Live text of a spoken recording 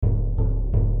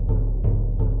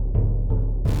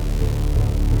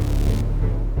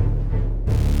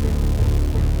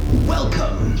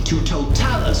to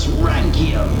Totalis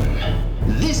Rankium.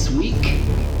 This week,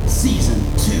 Season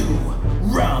 2,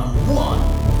 Round 1,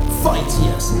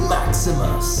 Fightius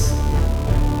Maximus.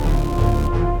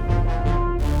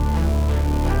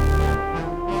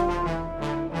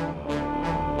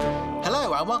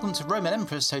 Hello and welcome to Roman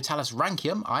Emperor's Totalis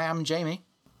Rankium. I am Jamie.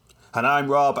 And I'm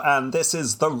Rob, and this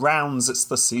is the rounds. It's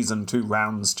the Season 2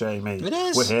 rounds, Jamie. It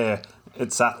is. We're here.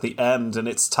 It's at the end, and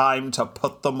it's time to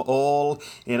put them all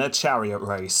in a chariot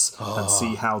race and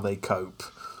see how they cope.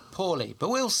 Poorly, but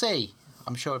we'll see.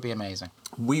 I'm sure it'll be amazing.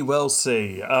 We will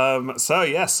see.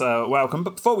 Welcome.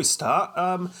 But before we start,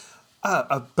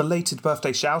 a belated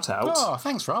birthday shout-out. Oh,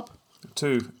 thanks, Rob.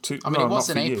 It was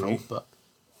in April, but...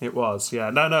 It was, yeah.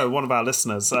 No, one of our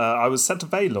listeners. I was sent a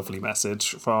very lovely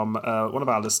message from one of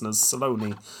our listeners,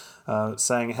 Saloni,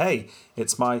 saying, hey,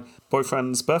 it's my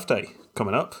boyfriend's birthday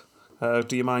coming up.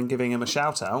 Do you mind giving him a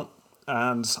shout-out?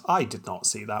 And I did not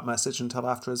see that message until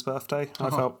after his birthday. I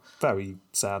felt very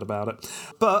sad about it.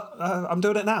 But I'm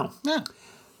doing it now. Yeah.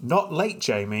 Not late,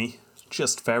 Jamie,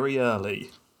 just very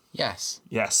early. Yes.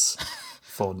 Yes.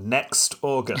 For next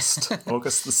August,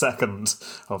 August the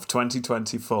 2nd of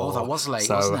 2024. Oh, that was late,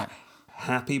 wasn't it?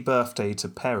 Happy birthday to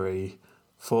Perry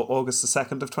for August the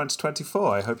 2nd of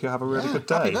 2024. I hope you have a really good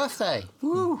day. Happy birthday.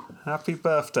 Woo. Happy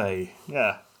birthday.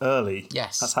 Yeah, early.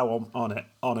 Yes. That's how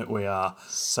on it we are.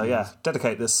 So yeah,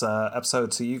 dedicate this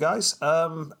episode to you guys.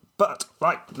 But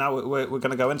right, now we're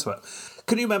going to go into it.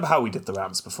 Can you remember how we did the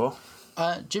rounds before?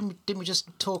 Jim, didn't we just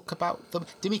talk about them?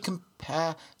 Did we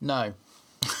compare? No.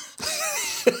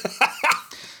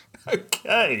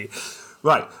 Okay.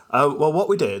 Right. Well, what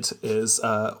we did is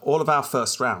all of our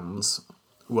first rounds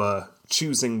were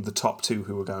choosing the top two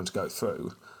who were going to go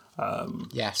through.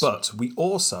 Yes. But we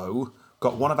also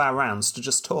got one of our rounds to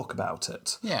just talk about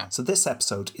it. Yeah. So this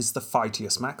episode is the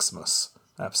Fightius Maximus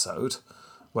episode,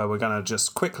 where we're going to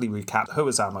just quickly recap who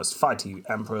is our most fighty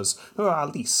emperors, who are our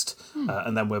least,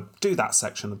 and then we'll do that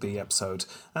section of the episode,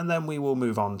 and then we will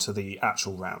move on to the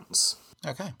actual rounds.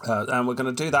 Okay. And we're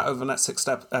going to do that over the next 6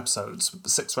 episodes.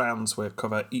 6 rounds, we'll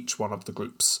cover each one of the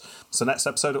groups. So next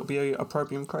episode, it'll be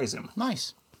Opprobrium Crazium.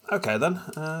 Nice. Okay, then.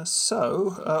 And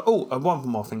one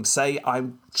more thing.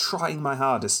 I'm trying my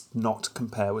hardest not to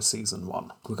compare with Season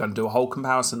 1. We're going to do a whole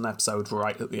comparison episode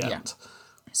right at the end.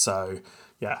 So,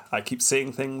 yeah, I keep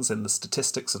seeing things in the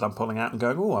statistics that I'm pulling out and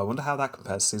going, I wonder how that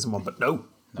compares to Season 1. But no.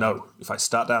 If I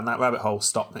start down that rabbit hole,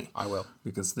 stop me. I will.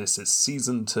 Because this is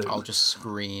Season 2. I'll just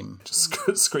scream. Just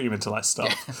scream until I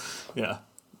stop. Yeah.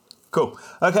 Cool.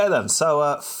 Okay, then. So,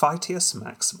 Fightius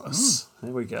Maximus.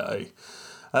 Here we go.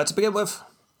 To begin with,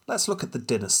 let's look at the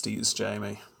dynasties,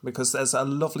 Jamie, because there's a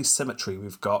lovely symmetry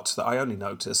we've got that I only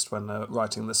noticed when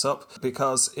writing this up,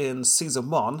 because in Season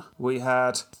 1, we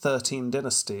had 13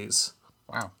 dynasties.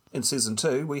 Wow. In Season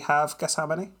 2, we have, guess how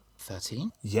many?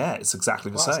 13? Yeah, it's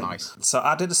exactly the same. That's nice. So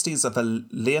our dynasties are the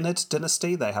Leonid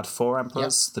dynasty, they had 4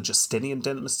 emperors. Yep. The Justinian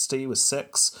dynasty was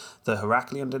 6. The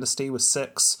Heraclian dynasty was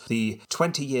 6. The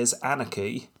 20 Years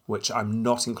Anarchy, which I'm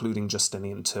not including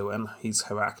Justinian II in, he's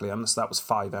Heraclian, so that was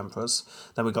 5 emperors.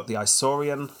 Then we got the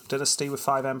Isaurian dynasty with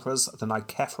 5 emperors, the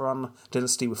Nicephorian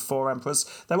dynasty with 4 emperors.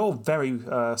 They're all very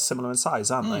similar in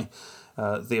size, aren't they?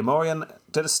 The Amorian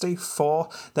dynasty, 4.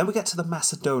 Then we get to the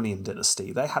Macedonian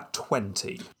dynasty. They had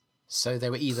 20. So they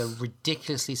were either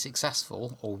ridiculously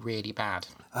successful or really bad.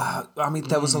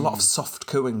 There was a lot of soft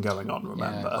cooing going on,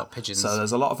 remember? Yeah, pigeons. So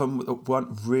there's a lot of them that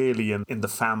weren't really in the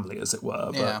family, as it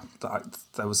were. But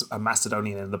there was a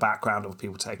Macedonian in the background of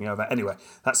people taking over. Anyway,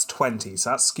 that's 20,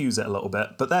 so that skews it a little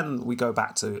bit. But then we go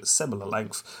back to similar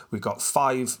length. We've got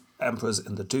 5 emperors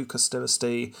in the Ducas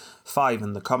dynasty, 5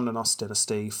 in the Komnenos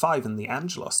dynasty, 5 in the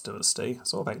Angelos dynasty.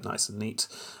 It's all very nice and neat.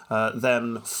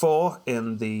 Then 4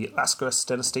 in the Lascaris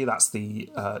dynasty. That's the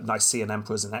Nicaean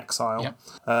emperors in exile. Yep.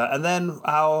 And then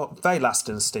our very last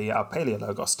dynasty, our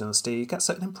Paleologos dynasty, gets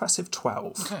an impressive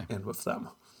 12 in with them.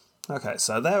 Okay,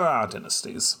 so there are our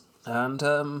dynasties. And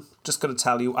just going to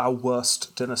tell you our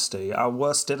worst dynasty. Our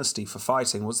worst dynasty for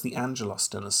fighting was the Angelos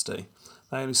dynasty.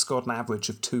 They only scored an average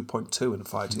of 2.2 in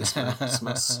Fightius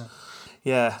Maximus.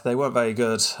 Yeah, they weren't very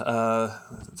good.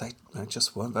 They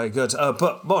just weren't very good.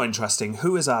 But more interesting,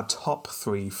 who is our top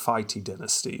 3 fighty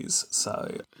dynasties?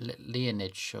 So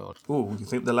Leonid, sure. Ooh, you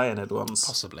think the Leonid ones?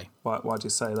 Possibly. Why do you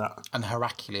say that? And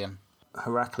Heraclian.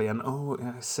 Heraclian. Oh,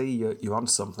 yeah, I see, you're onto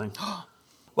something.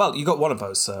 Well, you got one of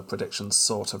those predictions,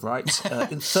 sort of, right?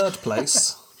 In third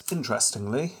place,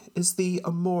 interestingly, is the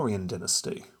Amorian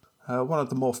dynasty. One of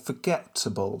the more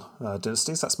forgettable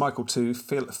dynasties. That's Michael II,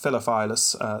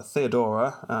 Philophilus,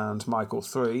 Theodora, and Michael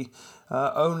III.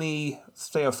 Only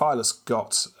Theophilus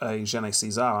got a Gene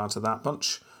Caesar out of that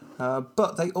bunch.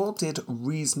 But they all did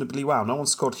reasonably well. No one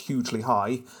scored hugely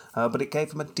high, but it gave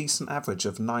them a decent average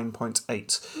of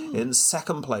 9.8. In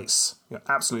second place, you're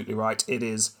absolutely right, it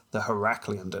is the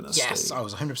Heraclean dynasty. Yes, I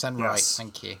was 100% right.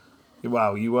 Thank you.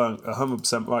 Well, you weren't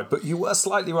 100% right, but you were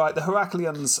slightly right. The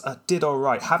Heracleans did all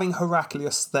right. Having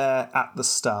Heraclius there at the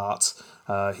start,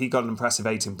 he got an impressive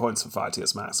 18 points for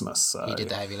Fightius Maximus. He did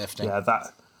the heavy lifting. Yeah,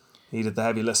 he did the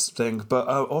heavy lifting, but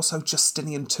also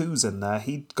Justinian II's in there.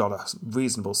 He got a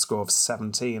reasonable score of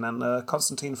 17, and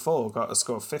Constantine IV got a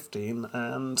score of 15,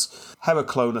 and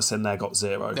Heraclonus in there got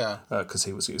 0, because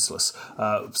he was useless.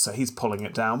 So he's pulling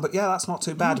it down. But yeah, that's not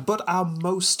too bad. But our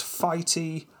most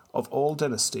fighty of all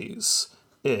dynasties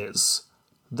is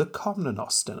the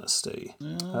Komnenos dynasty.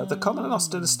 The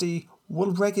Komnenos dynasty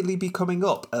will regularly be coming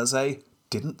up as a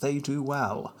didn't they do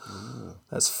well?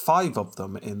 There's 5 of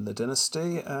them in the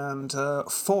dynasty, and 4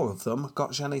 of them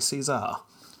got Gene Caesar.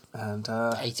 And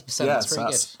 80%, that's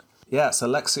very good. Yes,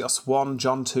 Alexios 1,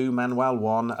 John 2, Manuel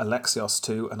 1, Alexios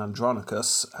 2, and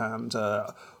Andronicus. And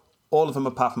all of them,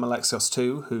 apart from Alexios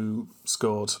 2, who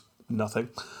scored nothing,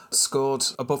 scored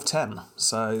above 10.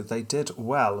 So they did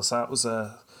well. So that was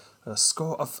a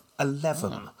score of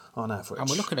 11 on average. And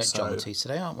we're looking at John 2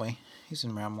 today, aren't we? He's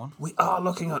in round 1. We are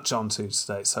looking at John 2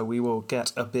 today, so we will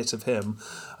get a bit of him.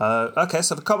 Okay,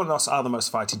 so the Komnenos are the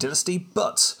most fighty dynasty,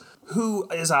 but who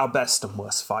is our best and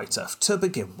worst fighter? To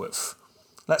begin with,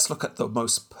 let's look at the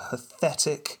most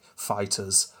pathetic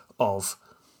fighters of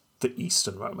the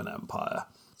Eastern Roman Empire.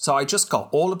 So I just got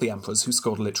all of the emperors who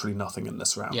scored literally nothing in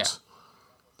this round. Yeah.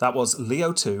 That was Leo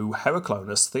II,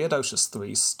 Heraclonus, Theodosius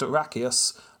III,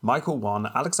 Stauracius, Michael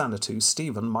I, Alexander II,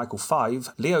 Stephen, Michael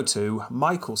V, Leo II,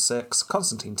 Michael VI,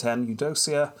 Constantine X,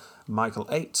 Eudocia, Michael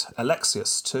VIII,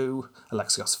 Alexius II,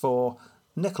 Alexios IV,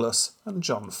 Nicholas, and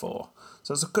John IV. So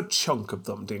there's a good chunk of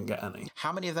them didn't get any.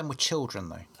 How many of them were children,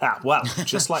 though? Well,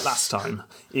 just like last time,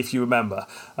 if you remember,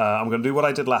 I'm going to do what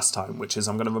I did last time, which is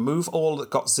I'm going to remove all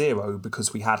that got 0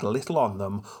 because we had little on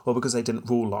them or because they didn't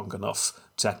rule long enough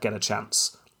to get a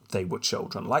chance. They were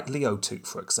children, like Leo II,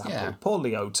 for example. Yeah. Poor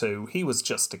Leo II, he was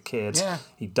just a kid. Yeah.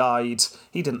 He died.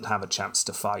 He didn't have a chance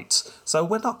to fight. So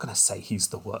we're not going to say he's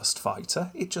the worst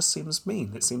fighter. It just seems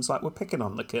mean. It seems like we're picking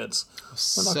on the kids.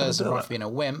 We're not going to do it. Being a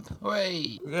wimp.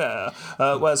 Wait. Yeah.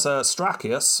 Whereas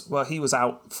Strachius, well, he was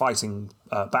out fighting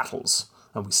battles.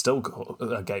 And we still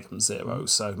gave him 0,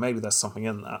 so maybe there's something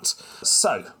in that.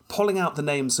 So, pulling out the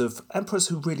names of emperors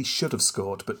who really should have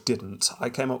scored but didn't, I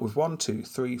came up with 1, 2,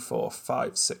 3, 4,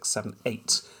 5, 6, 7,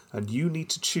 8. And you need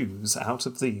to choose out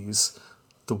of these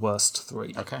the worst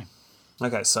 3.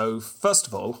 Okay, so first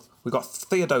of all, we got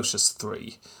Theodosius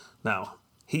III. Now,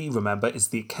 he, remember, is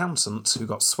the accountant who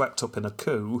got swept up in a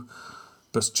coup,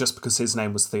 but just because his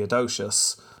name was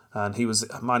Theodosius. And he was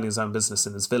minding his own business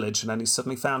in his village, and then he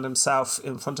suddenly found himself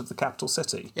in front of the capital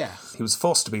city. Yeah. He was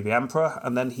forced to be the emperor,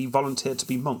 and then he volunteered to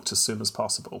be monked as soon as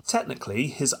possible. Technically,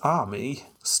 his army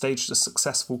staged a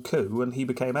successful coup, and he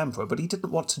became emperor, but he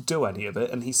didn't want to do any of it,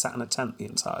 and he sat in a tent the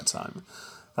entire time.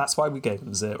 That's why we gave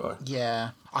him 0.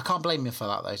 Yeah. I can't blame you for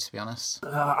that, though, to be honest.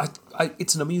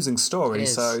 It's an amusing story,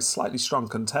 so slightly strong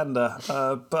contender,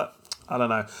 but I don't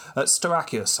know.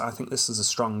 Stauracius, I think this is a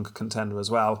strong contender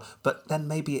as well, but then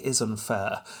maybe it is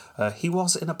unfair. He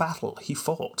was in a battle. He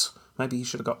fought. Maybe he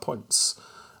should have got points.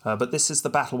 But this is the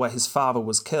battle where his father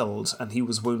was killed, and he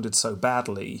was wounded so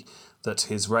badly that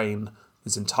his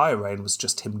entire reign was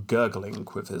just him gurgling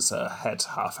with his head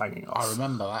half hanging off. I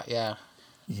remember that, yeah.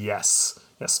 Yes,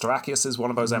 Stauracius is one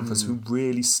of those emperors who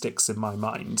really sticks in my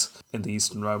mind in the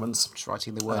Eastern Romans. Just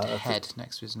writing the word head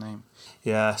next to his name.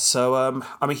 Yeah, so,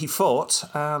 he fought,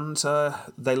 and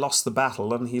they lost the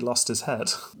battle, and he lost his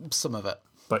head. Some of it.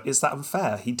 But is that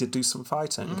unfair? He did do some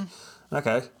fighting.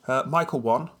 Okay, Michael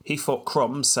I. He fought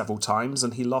Crumbs several times,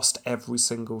 and he lost every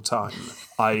single time.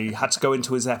 I had to go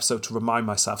into his episode to remind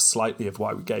myself slightly of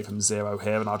why we gave him 0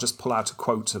 here, and I'll just pull out a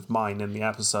quote of mine in the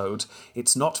episode.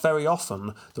 It's not very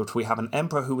often that we have an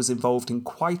emperor who was involved in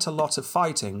quite a lot of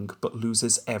fighting, but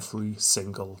loses every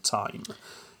single time.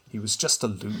 He was just a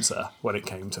loser when it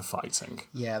came to fighting.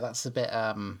 Yeah, that's a bit,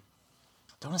 I don't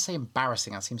want to say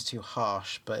embarrassing, that seems too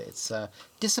harsh, but it's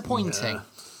disappointing.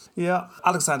 Yeah,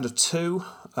 Alexander II,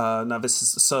 now this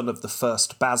is the son of the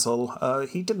first Basil.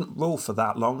 He didn't rule for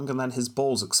that long, and then his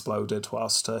balls exploded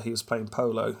whilst he was playing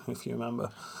polo, if you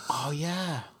remember. Oh,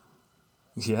 yeah.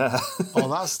 Yeah. Oh,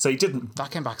 that's... So he didn't...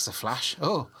 That came back as a flash.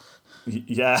 Oh.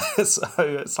 Yeah, so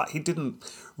it's like he didn't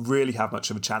really have much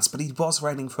of a chance, but he was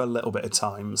reigning for a little bit of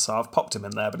time, so I've popped him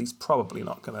in there, but he's probably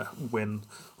not going to win,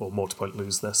 or more to point,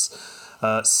 lose this.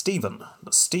 Stephen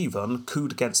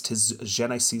cooed against his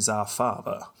Gene Caesar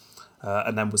father.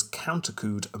 and then was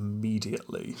counter-couped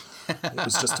immediately. It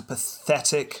was just a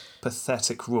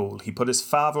pathetic rule. He put his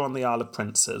father on the Isle of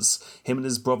Princes, him and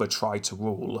his brother tried to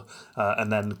rule,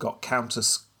 and then got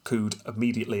counter-couped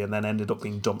immediately, and then ended up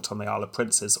being dumped on the Isle of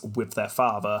Princes with their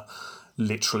father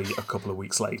literally a couple of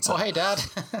weeks later. Oh, hey, Dad.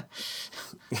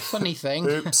 Funny thing.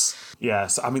 Oops.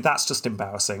 Yes, I mean, that's just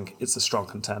embarrassing. It's a strong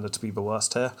contender to be the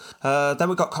worst here. Then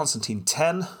we've got Constantine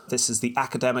X. This is the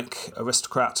academic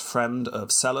aristocrat friend of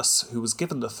Cellus, who was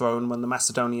given the throne when the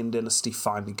Macedonian dynasty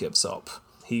finally gives up.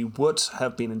 He would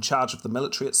have been in charge of the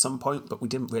military at some point, but we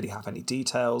didn't really have any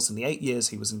details. In the 8 years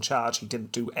he was in charge, he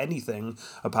didn't do anything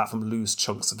apart from lose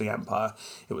chunks of the empire.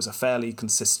 It was a fairly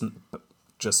consistent,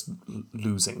 just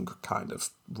losing kind of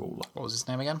ruler. What was his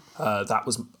name again? That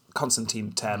was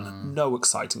Constantine X. No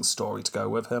exciting story to go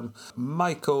with him.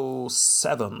 Micael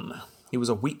VII. He was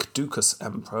a weak ducus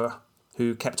emperor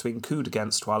who kept being cooed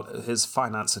against while his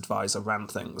finance advisor ran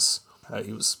things.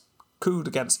 He was cooed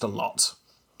against a lot,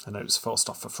 and then he was forced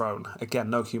off the throne. Again,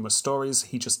 no humorous stories.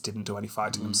 He just didn't do any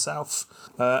fighting himself.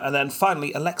 And then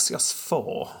finally, Alexios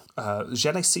IV.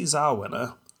 Genesis Caesar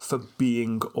winner for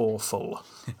being awful.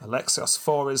 Alexios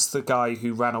IV is the guy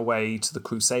who ran away to the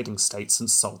crusading states and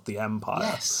sold the empire.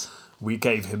 Yes. We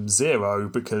gave him 0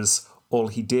 because all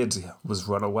he did was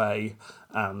run away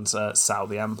and sell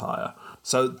the empire.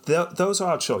 So those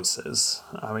are our choices.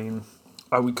 I mean,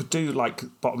 we could do like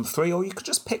bottom 3, or you could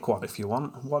just pick one if you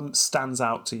want. One stands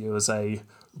out to you as a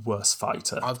worse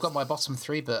fighter. I've got my bottom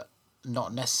 3, but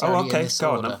not necessarily in this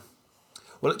go order. on then.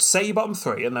 Well, say your bottom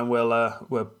 3, and then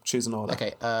we'll choose an order.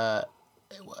 Okay,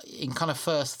 in kind of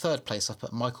third place, I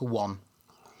put Michael I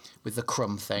with the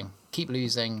Crumb thing. Keep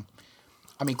losing.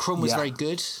 I mean, Crumb was very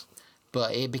good,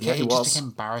 but it just became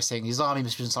embarrassing. His army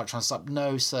must have been trying to stop.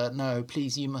 No, sir, no,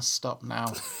 please, you must stop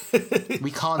now.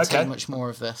 We can't take much more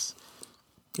of this.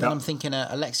 Then I'm thinking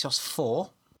Alexios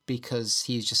IV, because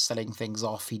he's just selling things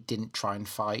off. He didn't try and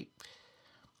fight.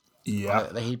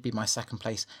 Yeah. He'd be my second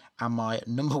place. And my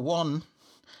number 1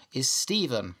 is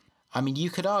Stephen. I mean, you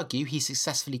could argue he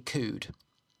successfully cooed.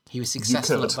 He was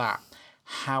successful at that.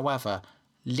 However,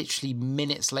 literally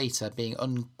minutes later, being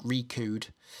unrecooed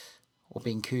or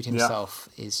being cooed himself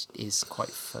is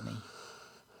quite funny.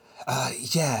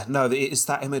 It's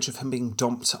that image of him being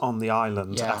dumped on the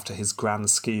island after his grand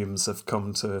schemes have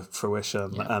come to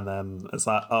fruition, and then it's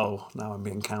like, oh, now I'm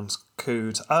being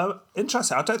cooed.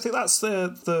 Interesting. I don't think that's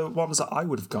the ones that I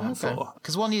would have gone for.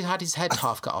 Because one, he had his head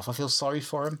half cut off. I feel sorry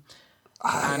for him.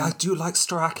 I do like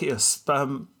Storacius,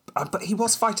 but he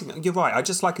was fighting. You're right. I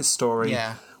just like his story.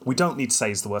 Yeah. We don't need to say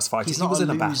he's the worst fighter. He was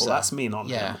in a battle. That's mean on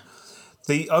him.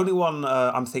 The only one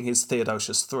I'm thinking is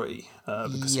Theodosius III,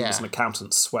 because he was an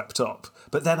accountant swept up.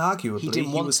 But then arguably, he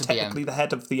was technically the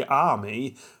head of the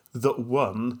army that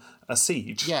won a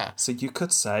siege. Yeah. So you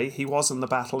could say he was in the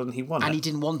battle and he won and it. he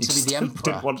didn't want to be the emperor.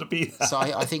 Didn't want to be there. So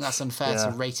I think that's unfair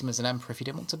to rate him as an emperor if he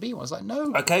didn't want to be one. I was like,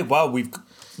 no. Okay, well, we've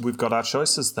got our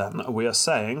choices then. We are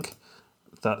saying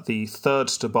that the third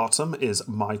to bottom is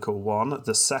Michael I,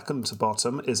 the second to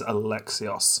bottom is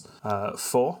Alexios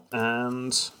IV,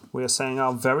 and we are saying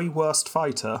our very worst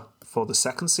fighter for the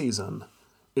second season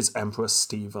is Emperor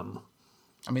Stephen.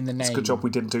 I mean, the name... It's a good job we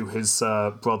didn't do his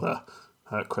brother,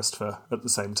 Christopher, at the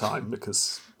same time,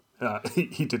 because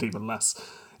he did even less.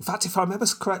 In fact, if I remember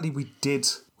correctly, we did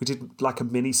like a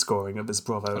mini scoring of his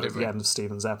brother at the end of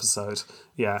Stephen's episode.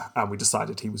 Yeah, and we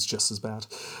decided he was just as bad.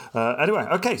 Anyway,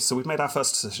 okay, so we've made our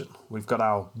first decision. We've got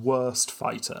our worst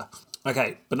fighter.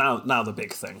 Okay, but now the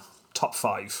big thing. Top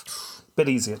 5. Bit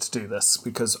easier to do this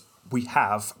because we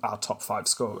have our top 5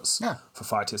 scorers for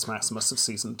Fightius Maximus of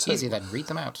Season 2. Easier then, read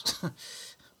them out.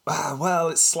 Well,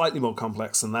 it's slightly more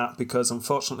complex than that because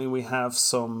unfortunately we have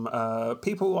some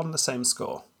people on the same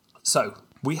score. So,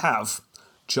 we have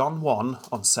John 1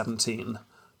 on 17,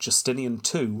 Justinian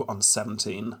 2 on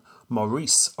 17,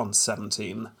 Maurice on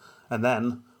 17, and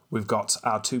then we've got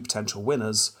our 2 potential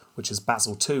winners, which is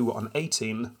Basil 2 on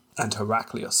 18 and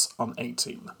Heraclius on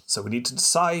 18. So we need to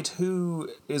decide who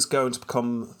is going to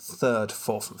become 3rd,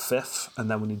 4th and 5th, and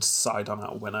then we need to decide on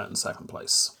our winner in 2nd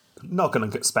place. Not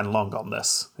going to spend long on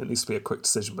this. It needs to be a quick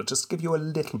decision, but just to give you a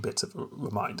little bit of a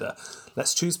reminder.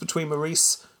 Let's choose between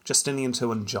Maurice, Justinian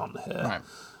 2 and John here.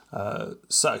 Right.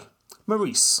 So,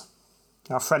 Maurice,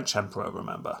 our French emperor,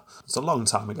 remember. It's a long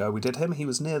time ago we did him. He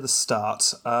was near the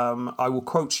start. I will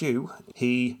quote you.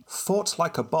 He fought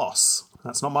like a boss.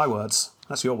 That's not my words.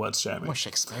 That's your words, Jeremy. More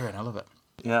Shakespearean, I love it.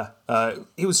 Yeah,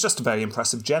 he was just a very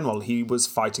impressive general. He was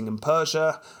fighting in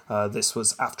Persia. This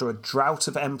was after a drought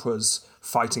of emperors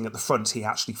fighting at the front. He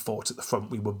actually fought at the front.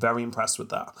 We were very impressed with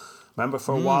that. Remember,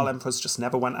 for a while, emperors just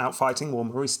never went out fighting? Well,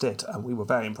 Maurice did, and we were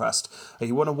very impressed.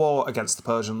 He won a war against the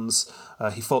Persians.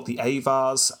 He fought the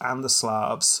Avars and the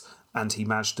Slavs, and he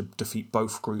managed to defeat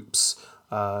both groups.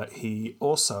 He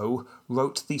also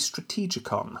wrote the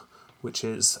Strategicon, which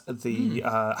is the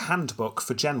handbook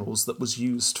for generals that was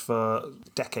used for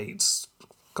decades,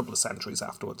 a couple of centuries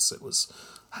afterwards. It was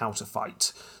how to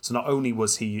fight. So not only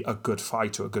was he a good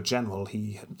fighter, a good general,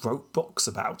 he wrote books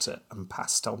about it and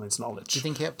passed on his knowledge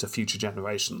to future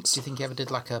generations. Do you think he ever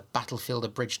did like a Battlefield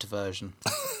Abridged version?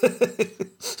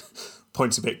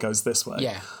 Pointy bit goes this way.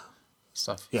 Yeah.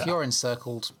 So if you're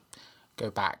encircled,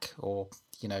 go back, or,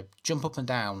 jump up and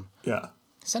down. Yeah.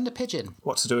 Send a pigeon.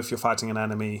 What to do if you're fighting an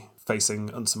enemy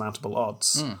facing unsurmountable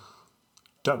odds?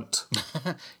 Don't.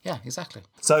 Yeah, exactly.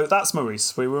 So that's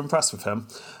Maurice. We were impressed with him.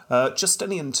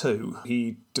 Justinian II,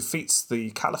 he defeats the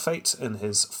Caliphate in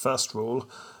his first rule.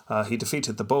 He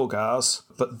defeated the Bulgars,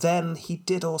 but then he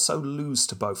did also lose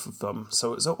to both of them.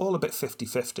 So it was all a bit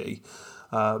 50-50.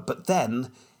 But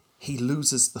then he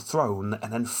loses the throne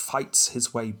and then fights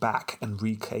his way back and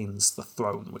regains the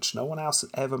throne, which no one else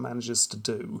ever manages to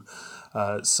do.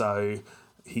 So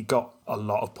he got a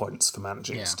lot of points for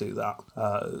managing to do that.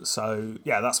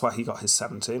 That's why he got his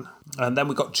 17. And then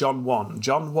we got John I.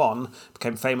 John I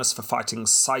became famous for fighting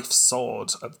Sife's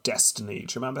Sword of Destiny.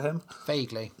 Do you remember him?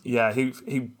 Vaguely. Yeah,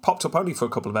 he popped up only for a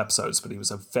couple of episodes, but he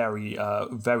was a very,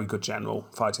 very good general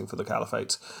fighting for the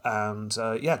Caliphate. And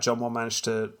John I managed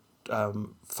to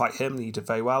fight him, and he did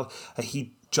very well.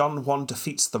 John I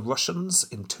defeats the Russians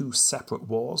in 2 separate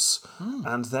wars,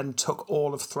 and then took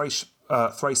all of Thrace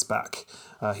back.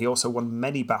 He also won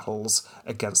many battles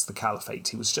against the Caliphate.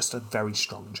 He was just a very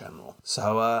strong general.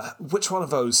 So, which one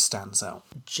of those stands out?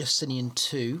 Justinian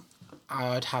II,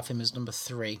 I'd have him as number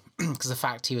 3, because the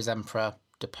fact he was emperor,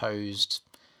 deposed,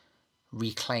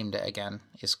 reclaimed it again,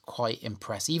 is quite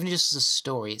impressive. Even just as a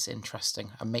story, it's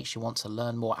interesting and makes you want to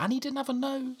learn more. And he didn't have a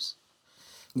nose.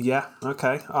 Yeah,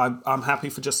 okay. I'm happy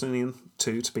for Justinian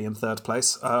II to be in 3rd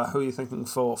place. Who are you thinking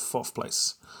for 4th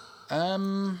place?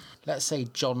 Let's say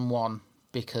John I,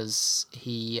 because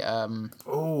he...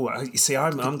 you see,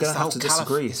 I'm going to have to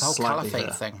disagree It's the whole slightly Caliphate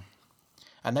here. thing.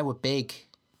 And they were big.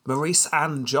 Maurice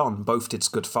and John both did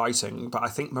good fighting, but I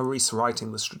think Maurice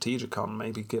writing the Strategicon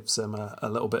maybe gives him a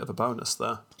little bit of a bonus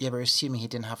there. Yeah, but assuming he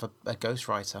didn't have a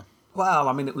ghostwriter. Well,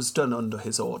 I mean, it was done under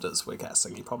his orders, we're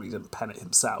guessing. He probably didn't pen it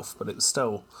himself, but it was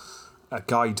still a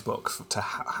guidebook to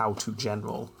how to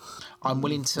general. I'm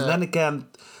willing to... And then again,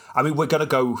 I mean, we're going to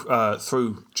go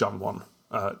through John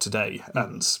I today,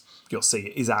 and you'll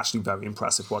see he's actually very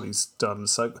impressive what he's done.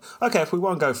 So, okay, if we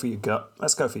want to go for your gut,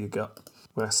 let's go for your gut.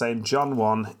 We're saying John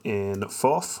I in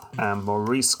 4th, and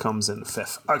Maurice comes in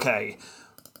 5th. Okay,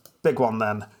 big one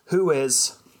then. Who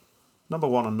is number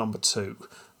 1 and number 2?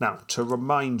 Now, to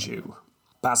remind you,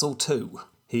 Basil II,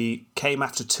 he came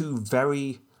after 2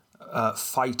 very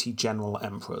fighty general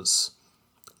emperors,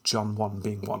 John I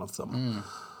being one of them.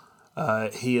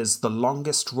 He is the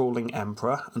longest ruling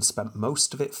emperor and spent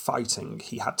most of it fighting.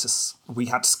 We had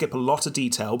to skip a lot of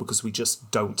detail because we just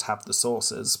don't have the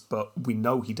sources, but we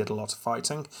know he did a lot of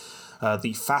fighting.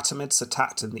 The Fatimids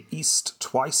attacked in the east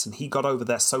twice, and he got over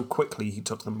there so quickly he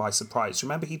took them by surprise.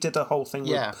 Remember, he did a whole thing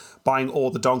with buying all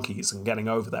the donkeys and getting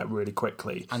over there really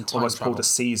quickly. And almost pulled a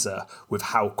Caesar with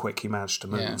how quick he managed to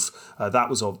move. Yeah. That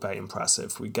was all very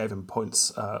impressive. We gave him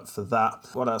points for that.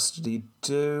 What else did he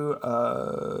do?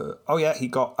 He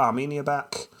got Armenia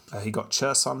back. He got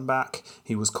Cherson back.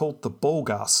 He was called the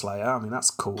Bulgar Slayer. I mean,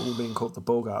 that's cool, being called the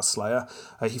Bulgar Slayer.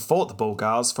 He fought the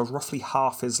Bulgars for roughly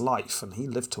half his life, and he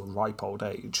lived to a ripe old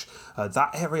age.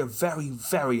 That area, very,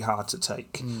 very hard to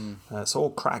take. It's all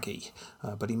craggy,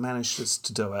 but he manages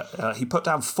to do it. He put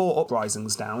down 4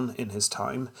 uprisings down in his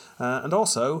time, and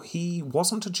also, he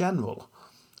wasn't a general.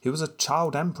 He was a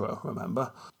child emperor,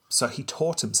 remember? So he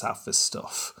taught himself this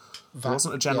stuff. He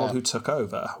wasn't a general who took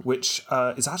over, which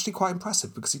is actually quite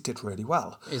impressive because he did really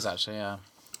well. Is actually, yeah.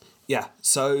 Yeah,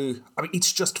 so, I mean,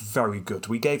 it's just very good.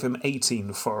 We gave him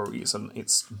 18 for a reason.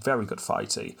 It's very good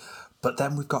fighting. But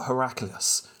then we've got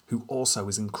Heraclius, who also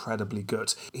is incredibly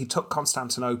good. He took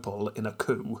Constantinople in a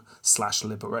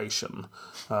coup/liberation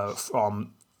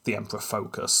from the Emperor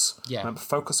Phocas. Yeah. Remember,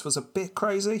 Phocas was a bit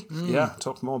crazy? Yeah,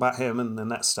 talk more about him in the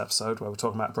next episode where we're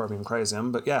talking about Bromium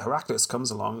Crazium. But yeah, Heraclius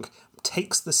comes along,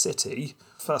 takes the city,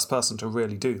 first person to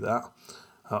really do that.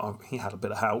 He had a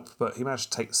bit of help, but he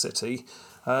managed to take the city.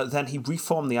 Then he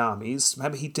reformed the armies.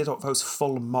 Remember, he did those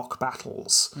full mock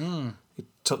battles. He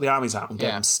took the armies out and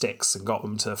gave them sticks and got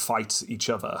them to fight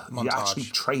each other. Montage. He actually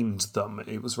trained them.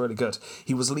 It was really good.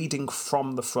 He was leading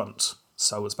from the front.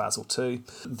 So was Basil II.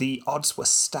 The odds were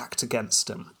stacked against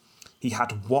him. He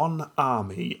had one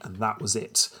army, and that was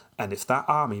it. And if that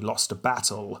army lost a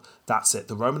battle, that's it.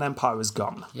 The Roman Empire is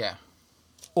gone. Yeah.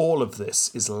 All of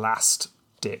this is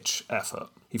last-ditch effort.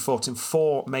 He fought in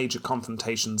 4 major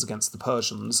confrontations against the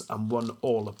Persians and won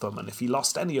all of them. And if he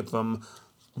lost any of them,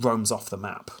 Rome's off the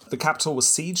map. The capital was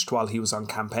sieged while he was on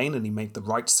campaign, and he made the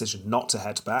right decision not to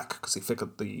head back because he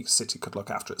figured the city could look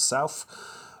after itself.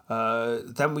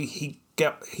 Then he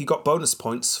got bonus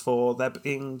points for there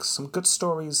being some good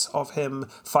stories of him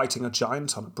fighting a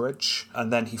giant on a bridge,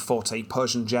 and then he fought a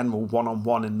Persian general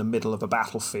one-on-one in the middle of a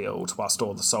battlefield whilst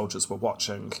all the soldiers were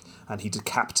watching, and he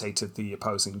decapitated the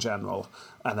opposing general,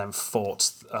 and then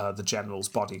fought the general's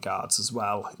bodyguards as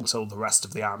well until the rest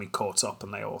of the army caught up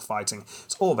and they were all fighting.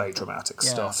 It's all very dramatic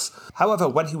stuff. However,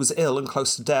 when he was ill and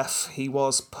close to death, he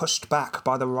was pushed back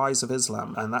by the rise of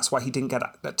Islam, and that's why he didn't get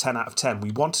a 10 out of 10.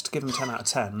 We wanted to give him 10 out of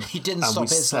 10. He didn't stop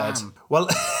Islam. Well,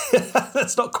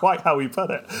 that's not quite how we put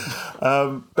it.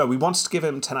 No, we wanted to give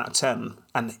him 10 out of 10,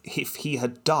 and if he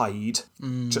had died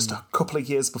just a couple of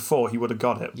years before, he would have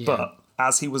got it. Yeah. But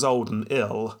as he was old and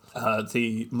ill,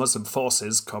 the Muslim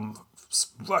forces come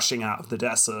rushing out of the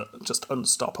desert, just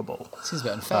unstoppable. Seems a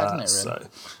bit unfair, doesn't it,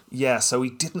 really? So he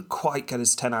didn't quite get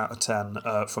his 10 out of 10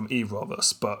 from either of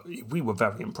us, but we were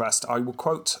very impressed. I will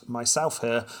quote myself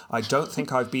here, I don't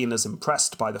think I've been as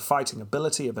impressed by the fighting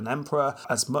ability of an emperor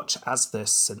as much as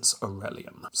this since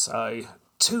Aurelian. So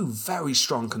 2 very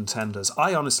strong contenders.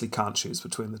 I honestly can't choose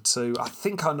between the 2. I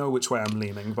think I know which way I'm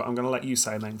leaning, but I'm going to let you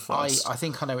say a name first. I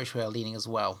think I know which way I'm leaning as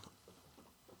well.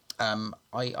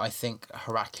 I think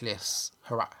Heraclius.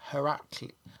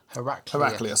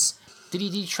 Did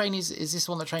he train his... Is this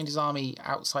one that trained his army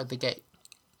outside the gate?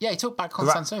 Yeah, he took back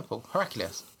Constantinople.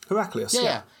 Heraclius,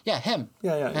 yeah. Yeah, him.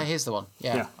 Yeah, here's the one.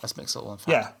 Yeah. Let's mix it all in fact.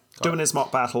 Yeah, doing his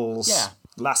mock battles. Yeah.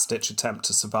 Last-ditch attempt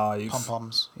to survive.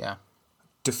 Pom-poms, yeah.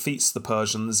 Defeats the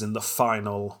Persians in the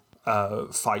final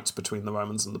fight between the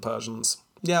Romans and the Persians.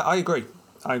 Yeah, I agree.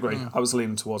 I was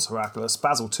leaning towards Heraclius.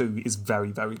 Basil too is very,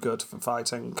 very good for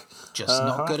fighting. Just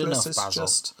not good enough, Basil.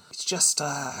 It's just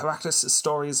Heraclius'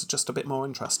 story is just a bit more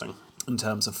interesting in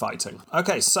terms of fighting.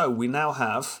 Okay, so we now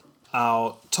have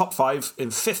our top 5. In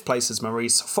 5th place is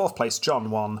Maurice, 4th place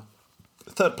John 1,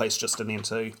 3rd place Justinian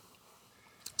 2,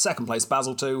 2nd place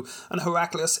Basil 2, and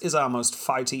Heraclius is our most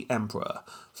fighty emperor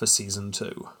for season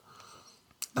 2.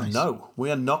 Nice. No,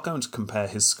 we are not going to compare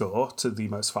his score to the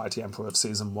most fighty emperor of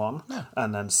season 1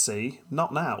 and then see.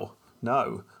 Not now.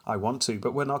 No, I want to,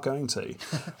 but we're not going to.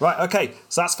 Right, okay,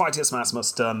 so that's Fightius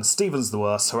Maximus done. Stephen's the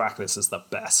worst, Heraclius is the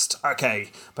best.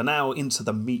 Okay, but now into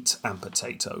the meat and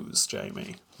potatoes,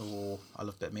 Jamie. Oh, I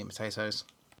love a bit of meat and potatoes.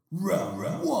 Round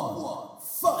 1,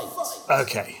 fight!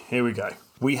 Okay, here we go.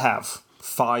 We have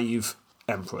 5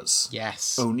 emperors.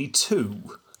 Yes. Only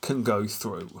 2 can go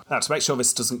through. Now, to make sure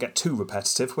this doesn't get too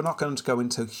repetitive, we're not going to go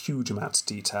into a huge amount of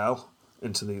detail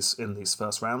in these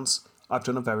first rounds. I've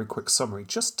done a very quick summary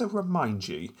just to remind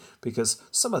you, because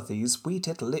some of these we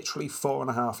did literally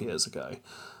 4.5 years ago.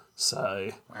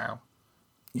 So wow,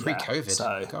 pre-COVID.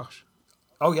 So, gosh.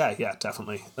 Oh yeah,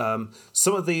 definitely.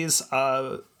 Some of these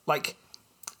are like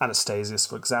Anastasius,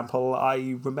 for example.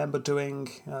 I remember doing.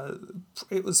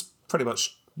 It was pretty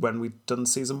much when we'd done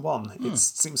season 1. It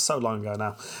seems so long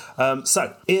ago now.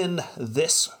 So, in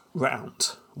this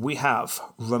round, we have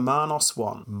Romanos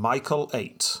I, Micael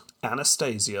VIII,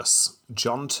 Anastasius,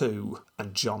 John II,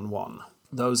 and John I.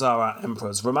 Those are our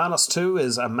emperors. Romanos II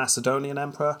is a Macedonian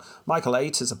emperor. Micael VIII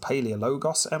is a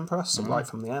Paleologos emperor, so right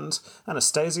from the end.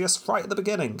 Anastasius, right at the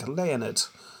beginning, Leonid.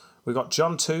 We've got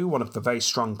John II, one of the very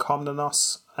strong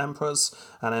Komnenos emperors,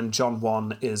 and then John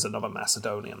I is another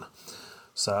Macedonian.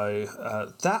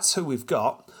 So that's who we've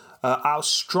got. Our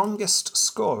strongest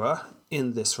scorer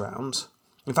in this round,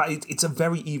 in fact, it's a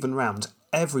very even round.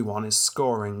 Everyone is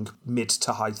scoring mid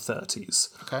to high 30s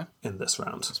in this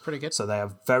round. That's pretty good. So they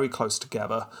are very close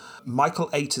together. Micael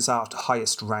VIII is our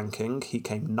highest ranking. He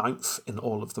came 9th in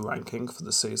all of the ranking for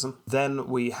the season. Then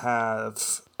we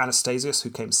have Anastasius, who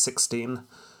came 16.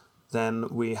 Then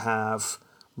we have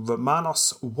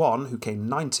Romanos I, who came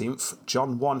 19th,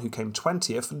 John I, who came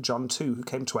 20th, and John II, who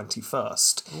came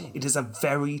 21st. Ooh. It is a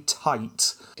very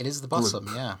tight It is the bottom,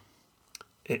 group. Yeah.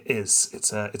 It is.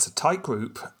 It's a tight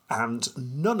group, and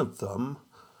none of them,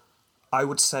 I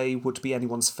would say, would be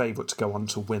anyone's favourite to go on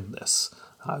to win this.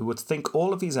 I would think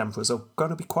all of these emperors are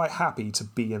going to be quite happy to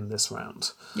be in this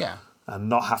round. Yeah. And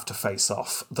not have to face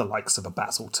off the likes of a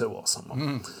Basil II or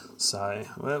someone. So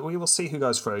we will see who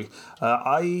goes through.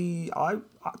 I'm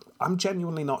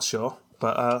genuinely not sure,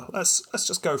 but let's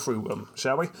just go through them,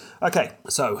 shall we? Okay,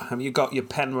 so have you got your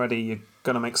pen ready? You're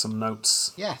going to make some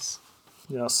notes? Yes.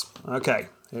 Yes. Okay,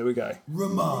 Here we go.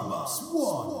 Romanos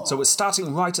I. So we're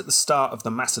starting right at the start of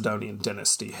the Macedonian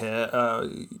dynasty here.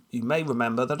 You may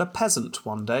remember that a peasant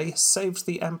one day saved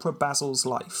the Emperor Basil's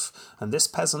life, and this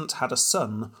peasant had a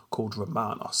son called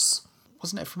Romanos.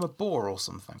 Wasn't it from a boar or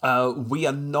something? We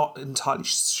are not entirely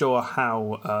sure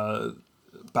how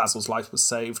Basil's life was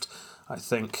saved. I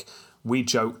think we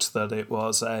joked that it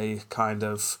was a kind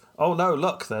of, oh no,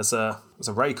 look, there's a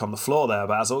rake on the floor there,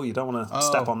 Basil. You don't want to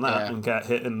step on that and get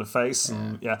hit in the face.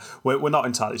 Yeah. And we're not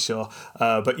entirely sure.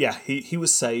 But yeah, he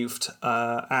was saved.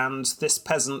 And this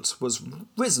peasant was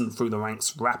risen through the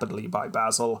ranks rapidly by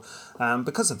Basil. And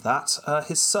because of that,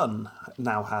 his son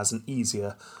now has an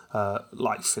easier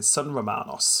life. His son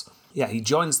Romanos. Yeah, he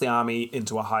joins the army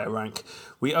into a higher rank.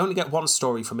 We only get one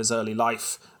story from his early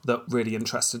life that really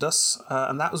interested us,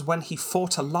 and that was when he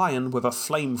fought a lion with a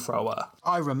flamethrower.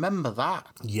 I remember that.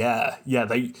 Yeah,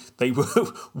 they were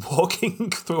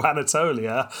walking through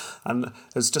Anatolia, and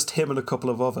it was just him and a couple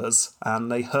of others,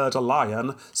 and they heard a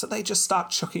lion, so they just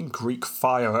start chucking Greek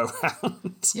fire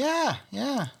around. Yeah.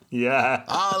 Yeah.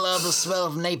 I love the smell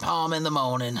of napalm in the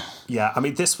morning. Yeah, I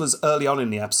mean, this was early on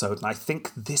in the episode, and I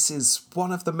think this is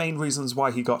one of the main reasons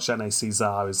why he got Gene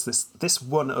Caesar, is this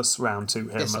won us round to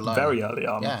him very early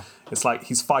on. Yeah. It's like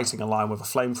he's fighting a lion with a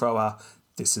flamethrower.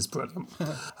 This is brilliant.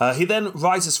 He then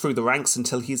rises through the ranks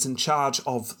until he's in charge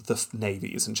of the navy.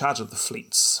 He's in charge of the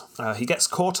fleets. He gets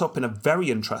caught up in a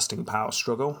very interesting power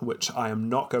struggle, which I am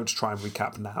not going to try and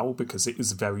recap now because it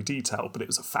is very detailed, but it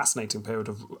was a fascinating period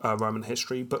of Roman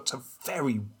history. But to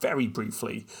very, very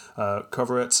briefly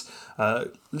cover it,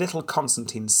 little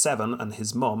Constantine VII and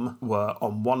his mum were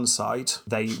on one side.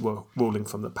 They were ruling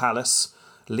from the palace.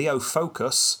 Leo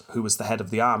Phocas, who was the head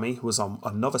of the army, was on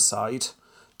another side.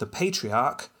 The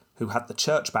Patriarch, who had the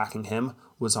church backing him,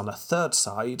 was on a third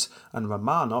side, and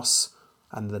Romanos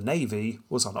and the navy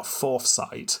was on a fourth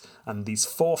side, and these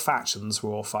four factions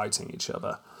were all fighting each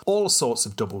other. All sorts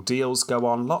of double deals go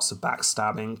on, lots of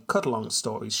backstabbing. Cut a long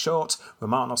story short,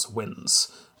 Romanos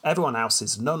wins. Everyone else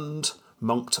is nunned,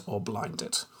 monked, or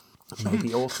blinded.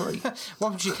 Maybe all three.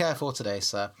 What would you care for today,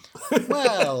 sir?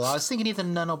 Well, I was thinking either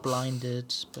none or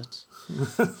blinded, but...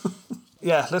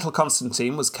 Yeah, little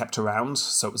Constantine was kept around,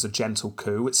 so it was a gentle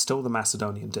coup. It's still the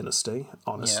Macedonian dynasty,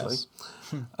 honestly.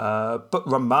 Yes. But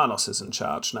Romanos is in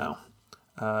charge now.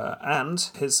 And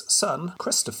his son,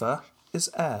 Christopher, is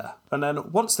heir. And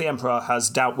then once the emperor has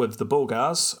dealt with the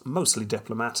Bulgars, mostly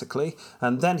diplomatically,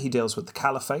 and then he deals with the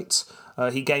caliphate,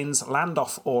 he gains land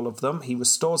off all of them. He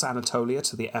restores Anatolia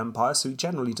to the empire, so he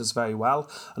generally does very well.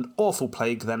 An awful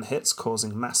plague then hits,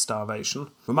 causing mass starvation.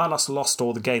 Romanos lost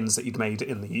all the gains that he'd made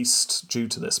in the east due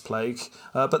to this plague,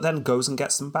 but then goes and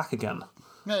gets them back again.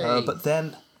 Hey. But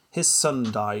then his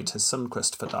son died. His son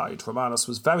Christopher died. Romanos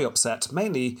was very upset,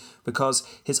 mainly because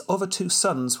his other two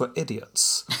sons were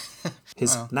idiots.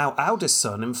 His now eldest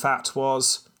son, in fact,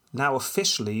 was now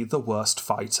officially the worst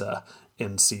fighter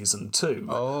in season 2.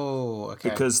 Oh, okay.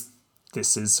 Because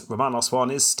this is Romanos I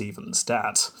is Stephen's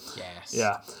dad. Yes.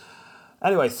 Yeah.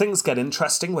 Anyway, things get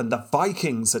interesting when the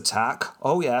Vikings attack.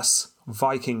 Oh yes,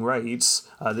 Viking raids.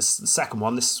 This is the second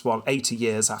one. This is 80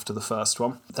 years after the first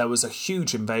one. There was a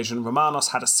huge invasion. Romanos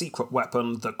had a secret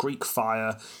weapon, the Greek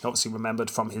fire. He obviously remembered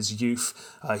from his youth.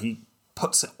 He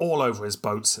puts it all over his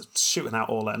boats, shooting out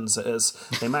all ends it is.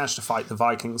 They managed to fight the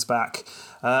Vikings back.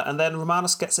 And then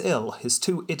Romanos gets ill. His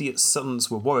two idiot sons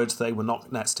were worried they were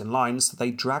not next in line, so they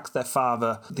dragged their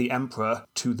father, the emperor,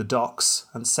 to the docks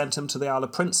and sent him to the Isle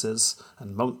of Princes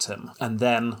and monked him. And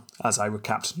then, as I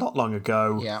recapped not long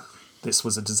ago, this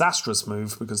was a disastrous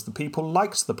move because the people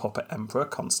liked the puppet emperor,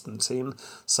 Constantine,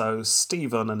 so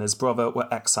Stephen and his brother were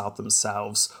exiled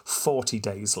themselves 40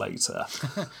 days later.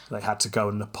 They had to go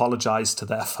and apologise to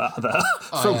their father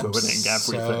for ruining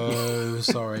everything. So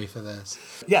sorry for this.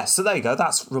 Yeah, so there you go,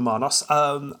 that's Romanos.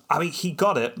 I mean, he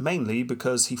got it mainly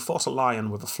because he fought a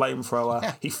lion with a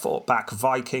flamethrower, he fought back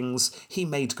Vikings, he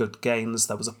made good gains,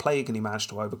 there was a plague and he managed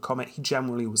to overcome it. He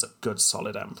generally was a good,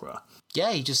 solid emperor.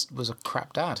 Yeah, he just was a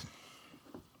crap dad.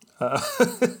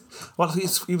 Well,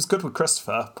 he was good with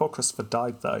Christopher. Poor Christopher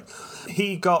died, though.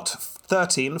 He got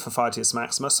 13 for Fightius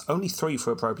Maximus, only 3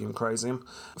 for Opprobrium Crazium,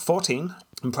 14,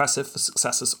 impressive for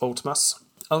Successus Ultimus,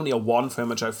 only a 1 for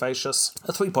Imago Facius,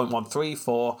 a 3.13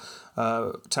 for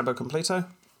Tempo Completo,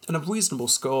 and a reasonable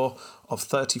score of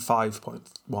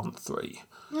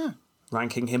 35.13,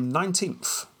 ranking him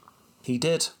 19th. He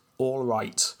did all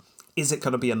right. Is it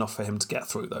going to be enough for him to get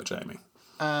through, though, Jamie?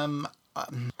 I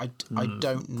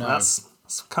don't know. That's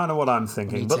kind of what I'm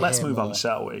thinking, but let's move on,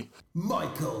 shall we?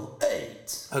 Micael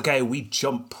VIII. Okay, we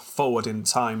jump forward in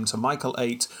time to Micael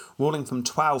VIII, ruling from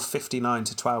 1259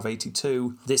 to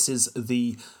 1282. This is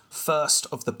the first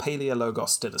of the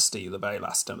Paleologos dynasty, the very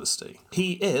last dynasty.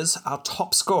 He is our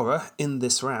top scorer in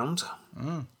this round.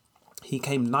 He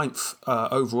came 9th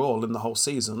overall in the whole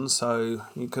season, so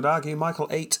you could argue Michael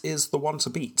VIII is the one to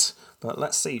beat. But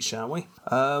let's see, shall we?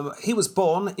 He was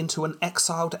born into an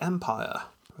exiled empire.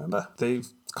 Remember?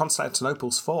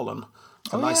 Constantinople's fallen.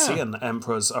 The Nicaean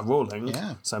emperors are ruling,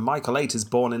 so Michael VIII is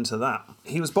born into that.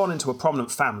 He was born into a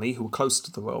prominent family who were close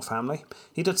to the royal family.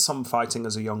 He did some fighting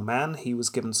as a young man. He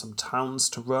was given some towns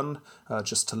to run,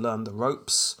 just to learn the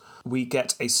ropes. We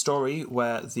get a story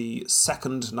where the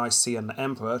second Nicaean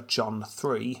emperor, John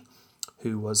III,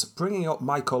 who was bringing up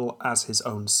Michael as his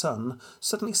own son,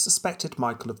 suddenly suspected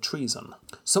Michael of treason.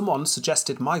 Someone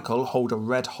suggested Michael hold a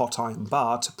red-hot iron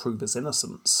bar to prove his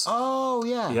innocence. Oh,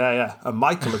 yeah. Yeah. And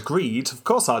Michael agreed, of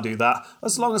course I'll do that,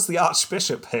 as long as the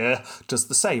Archbishop here does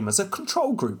the same. As a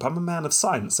control group, I'm a man of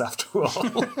science, after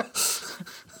all.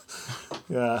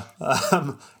 Yeah.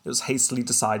 It was hastily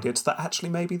decided that actually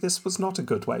maybe this was not a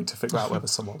good way to figure out whether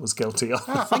someone was guilty or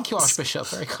not. Thank you, Archbishop.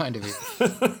 Very kind of you.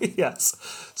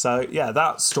 Yes. So, yeah,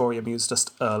 that story amused us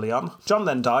early on. John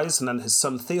then dies, and then his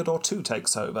son Theodore II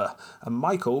takes over, and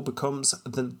Michael becomes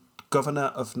the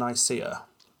governor of Nicaea.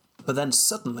 But then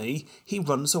suddenly he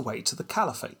runs away to the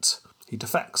caliphate. He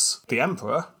defects. The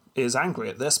emperor is angry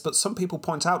at this, but some people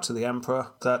point out to the emperor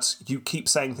that you keep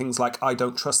saying things like, I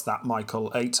don't trust that Michael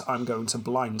VIII, I'm going to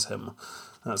blind him.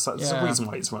 So there's a reason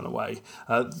why he's run away.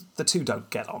 The two don't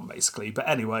get on, basically. But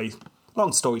anyway,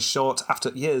 long story short, after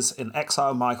years in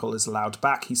exile, Michael is allowed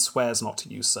back. He swears not to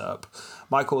usurp.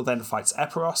 Michael then fights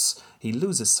Epiros. He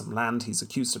loses some land. He's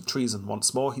accused of treason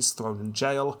once more. He's thrown in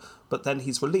jail. But then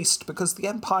he's released because the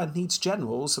empire needs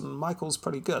generals, and Michael's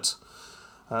pretty good.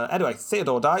 Anyway,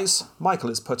 Theodore dies. Michael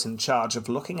is put in charge of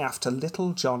looking after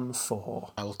little John IV.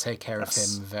 I will take care of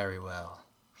him very well.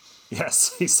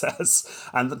 Yes, he says.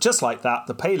 And just like that,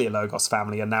 the Paleologos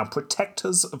family are now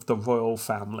protectors of the royal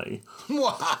family.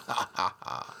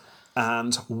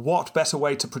 And what better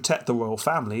way to protect the royal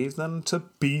family than to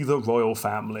be the royal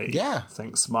family? Yeah.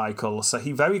 Thinks Michael. So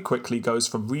he very quickly goes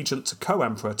from regent to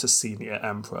co-emperor to senior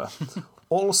emperor.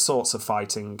 All sorts of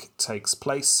fighting takes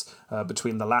place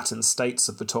between the Latin states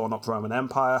of the torn-up Roman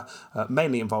Empire,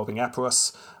 mainly involving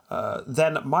Epirus.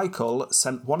 Then Michael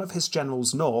sent one of his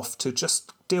generals north to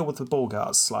just deal with the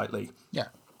Bulgars slightly. Yeah.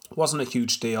 Wasn't a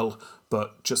huge deal,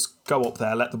 but just go up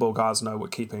there, let the Bulgars know we're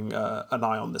keeping an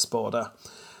eye on this border.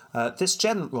 This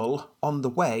general, on the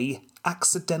way,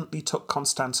 accidentally took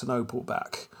Constantinople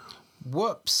back.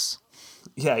 Whoops.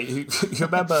 Yeah, you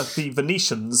remember the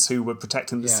Venetians who were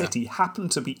protecting the city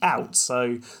happened to be out,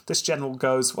 so this general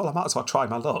goes, well, I might as well try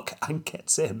my luck, and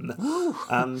gets in.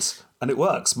 And it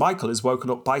works. Michael is woken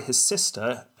up by his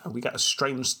sister, and we get a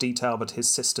strange detail that his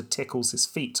sister tickles his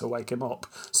feet to wake him up,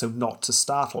 so not to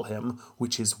startle him,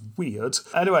 which is weird.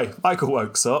 Anyway, Michael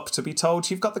wakes up to be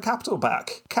told, you've got the capital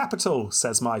back. Capital,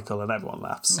 says Michael, and everyone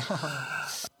laughs.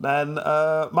 Then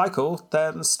Michael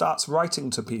then starts writing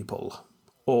to people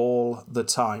all the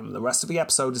time. The rest of the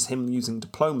episode is him using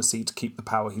diplomacy to keep the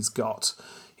power he's got.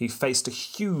 He faced a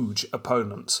huge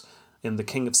opponent in the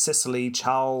King of Sicily,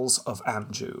 Charles of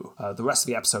Anjou. The rest of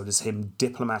the episode is him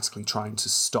diplomatically trying to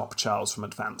stop Charles from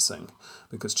advancing,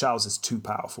 because Charles is too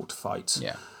powerful to fight.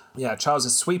 Yeah, Charles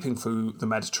is sweeping through the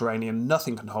Mediterranean.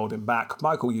 Nothing can hold him back.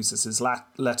 Michael uses his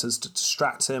letters to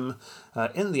distract him.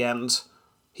 In the end,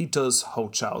 he does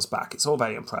hold Charles back. It's all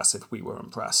very impressive. We were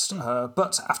impressed.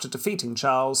 But after defeating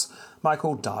Charles,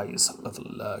 Michael dies of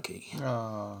lurgy.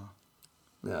 Oh.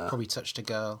 Yeah. Probably touched a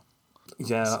girl.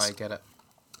 Yeah. That's how I get it.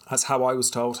 That's how I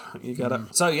was told. You get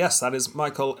it. So, yes, that is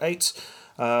Michael VIII.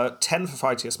 10 for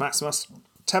Fightius Maximus.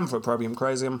 10 for Opprobrium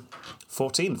Crazium.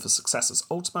 14 for Successus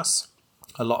Ultimus.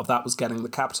 A lot of that was getting the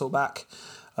capital back.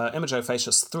 Imago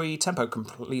Facius 3. Tempo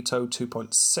Completo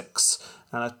 2.6.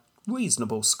 And a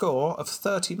reasonable score of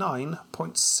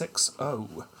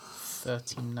 39.60.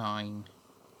 39.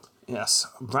 Yes,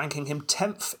 ranking him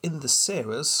 10th in the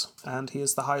series, and he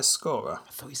is the highest scorer.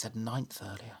 I thought you said 9th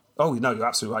earlier. Oh, no, you're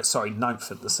absolutely right. Sorry,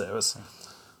 9th in the series.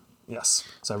 Yes,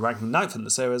 so ranking 9th in the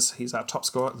series, he's our top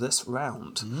scorer this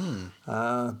round.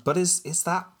 But is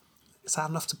that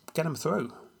enough to get him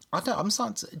through? I don't. I'm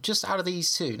starting to, just out of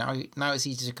these two. Now it's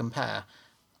easy to compare.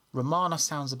 Romana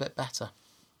sounds a bit better.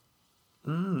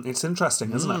 It's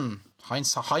interesting, isn't it?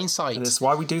 Hindsight. And it's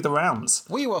why we do the rounds.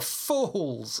 We were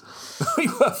fools. We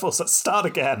were fools. Let's start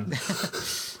again.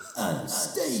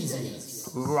 Anastasius.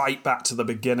 Right back to the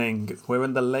beginning. We're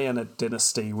in the Leonid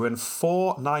dynasty. We're in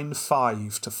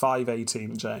 495 to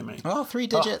 518, Jamie. Oh, 3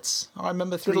 digits. I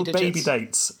remember 3 little digits. baby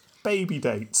dates. Baby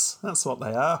dates. That's what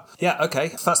they are. Yeah, okay.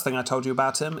 First thing I told you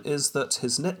about him is that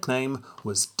his nickname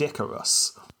was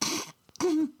Dickarus.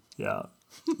 Yeah.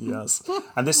 Yes.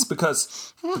 And this is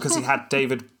because he had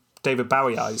David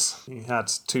Bowie eyes. He had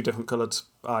 2 different coloured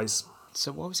eyes.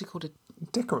 So what was he called?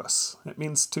 Dicarus. It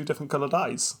means 2 different coloured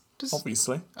eyes,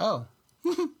 obviously. Oh.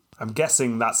 I'm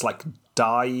guessing that's like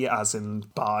die, as in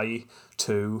by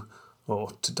 2,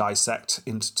 or to dissect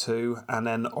into 2, and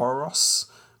then oros,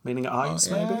 meaning eyes,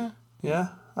 maybe? Yeah,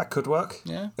 that could work.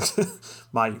 Yeah.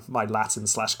 My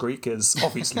Latin/Greek is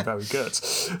obviously very good.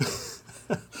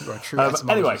 You're a true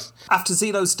Anyway, after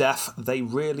Zeno's death, they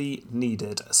really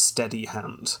needed a steady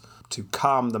hand to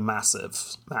calm the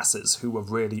masses who were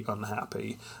really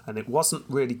unhappy, and it wasn't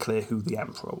really clear who the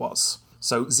emperor was.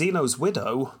 So Zeno's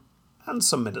widow and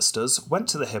some ministers went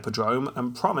to the Hippodrome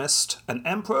and promised an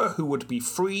emperor who would be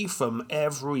free from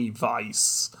every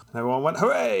vice. And everyone went,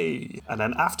 hooray! And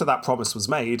then after that promise was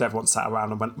made, everyone sat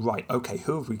around and went, right, okay,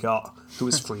 who have we got who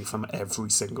is free from every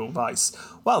single vice?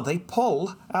 Well, they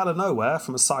pull, out of nowhere,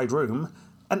 from a side room,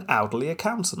 an elderly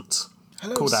accountant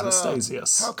called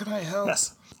Anastasius. How can I help?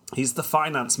 Yes, he's the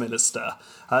finance minister.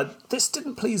 This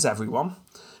didn't please everyone,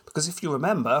 because if you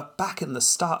remember, back in the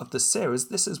start of the series,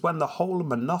 this is when the whole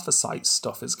Monophysite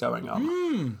stuff is going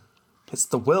on. It's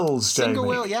the wills, Jamie. Single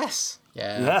will, yes.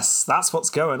 Yeah. Yes, that's what's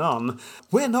going on.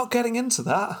 We're not getting into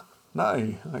that. No,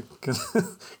 I can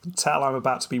tell I'm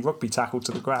about to be rugby tackled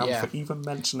to the ground for even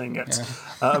mentioning it.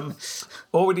 Yeah.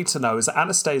 All we need to know is that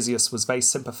Anastasius was very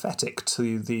sympathetic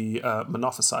to the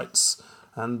Monophysites,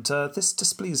 and this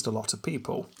displeased a lot of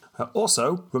people.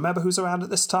 Also, remember who's around at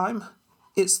this time?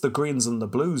 It's the Greens and the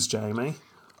Blues, Jamie.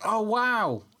 Oh,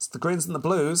 wow. It's the Greens and the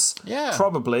Blues. Yeah.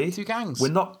 Probably. 2 gangs.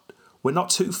 We're not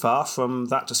too far from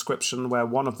that description where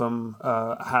one of them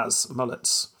has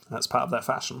mullets. That's part of their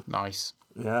fashion. Nice.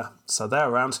 Yeah, so they're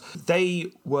around.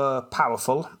 They were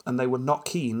powerful, and they were not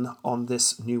keen on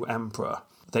this new emperor.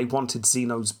 They wanted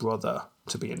Zeno's brother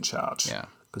to be in charge. Yeah.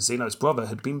 Because Zeno's brother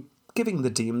had been giving the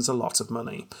Demes a lot of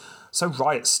money. So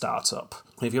riots start up.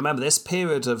 If you remember this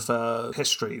period of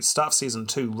history, start of season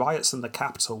 2, riots in the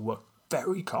capital were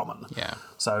very common. Yeah.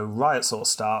 So riots all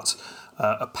start.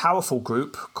 A powerful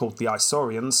group called the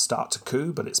Isaurians start to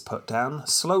coup, but it's put down.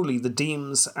 Slowly, the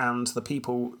Demes and the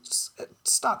people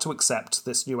start to accept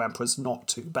this new emperor's not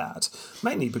too bad,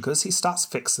 mainly because he starts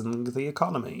fixing the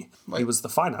economy. He was the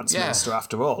finance minister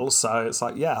after all, so it's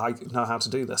like, yeah, I know how to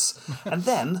do this. And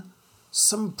then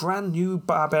some brand new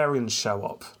barbarians show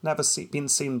up, never been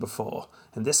seen before.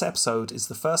 And this episode is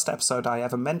the first episode I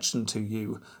ever mentioned to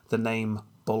you the name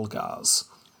Bulgars.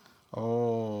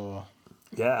 Oh.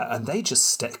 Yeah, and they just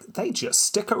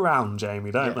stick around,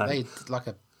 Jamie, don't they?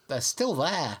 They're still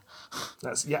there.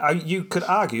 You could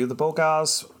argue the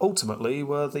Bulgars ultimately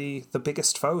were the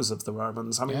biggest foes of the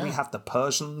Romans. I mean, we had the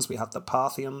Persians, we had the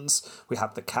Parthians, we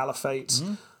had the Caliphate,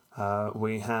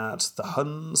 we had the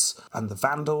Huns and the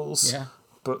Vandals. Yeah.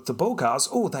 But the Bulgars,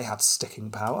 they had sticking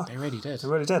power. They really did. They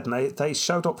really did, and they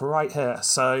showed up right here.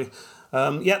 So,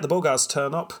 the Bulgars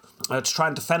turn up. To try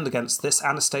and defend against this,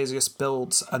 Anastasius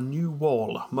builds a new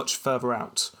wall much further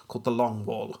out, called the Long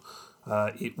Wall.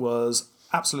 It was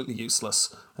absolutely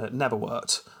useless. It never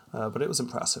worked, but it was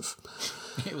impressive.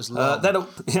 It was long.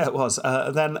 It was.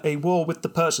 Then a war with the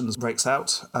Persians breaks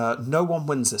out. No one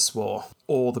wins this war.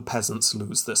 All the peasants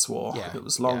lose this war. Yeah. It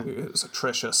was long, it was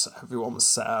atrocious, everyone was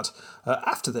sad.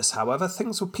 After this, however,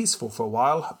 things were peaceful for a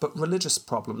while, but religious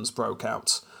problems broke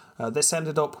out. This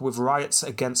ended up with riots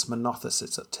against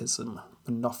monophysitism.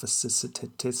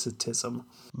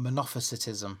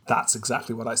 Monophysitism. That's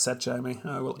exactly what I said, Jamie.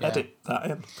 I will edit that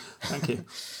in. Thank you.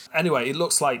 Anyway, it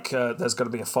looks like there's going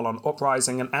to be a full-on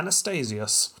uprising, and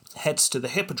Anastasius heads to the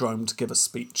Hippodrome to give a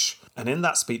speech. And in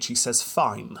that speech, he says,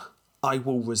 "Fine, I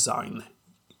will resign.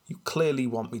 You clearly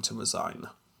want me to resign.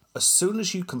 As soon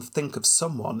as you can think of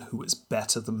someone who is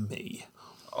better than me."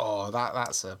 Oh,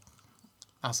 that's a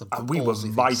and we were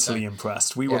mightily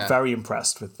impressed. We were very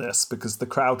impressed with this because the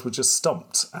crowd were just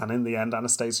stumped. And in the end,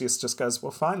 Anastasius just goes,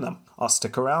 "Well, fine then. I'll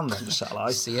stick around then, shall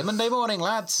I?" See you Monday morning,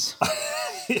 lads.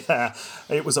 Yeah,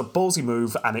 it was a ballsy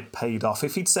move and it paid off.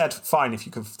 If he'd said, "Fine, if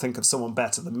you can think of someone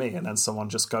better than me," and then someone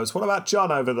just goes, "What about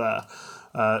John over there?"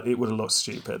 It would have looked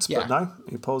stupid. Yeah. But no,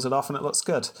 he pulls it off and it looks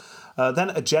good. Then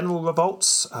a general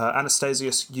revolts.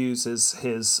 Anastasius uses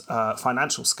his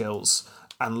financial skills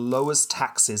and lowers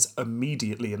taxes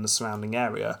immediately in the surrounding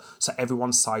area, so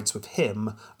everyone sides with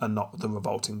him and not the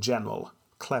revolting general.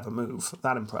 Clever move.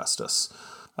 That impressed us.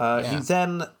 He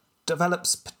then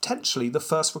develops potentially the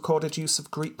first recorded use of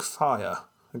Greek fire.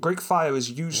 Greek fire is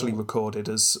usually recorded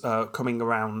as coming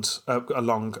around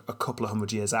along a couple of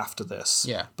hundred years after this.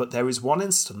 Yeah. But there is one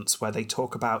instance where they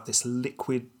talk about this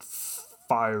liquid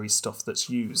fiery stuff that's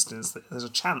used. There's a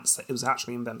chance that it was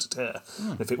actually invented here.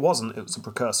 If it wasn't, it was a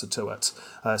precursor to it.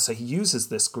 So he uses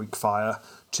this Greek fire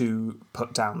to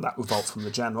put down that revolt from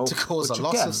the general. To cause a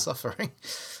loss of suffering.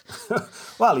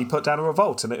 Well, he put down a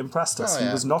revolt and it impressed us. He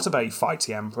was not a very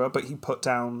fighty emperor, but he put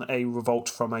down a revolt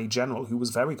from a general who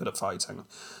was very good at fighting.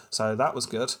 So that was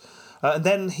good. And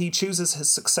then he chooses his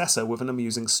successor with an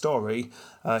amusing story.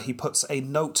 He puts a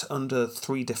note under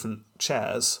 3 different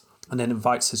chairs and then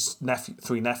invites his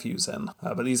 3 nephews in.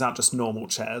 But these aren't just normal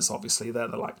chairs, obviously. They're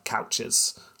like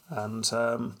couches. And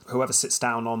whoever sits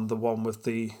down on the one with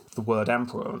the word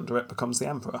emperor under it becomes the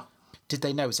emperor. Did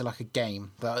they know? Is it like a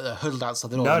game? They're huddled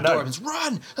outside the door. The door opens,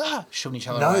 run! Shoving each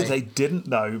other away. No, they didn't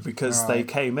know because they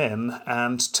came in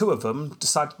and 2 of them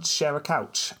decided to share a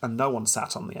couch and no one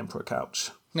sat on the emperor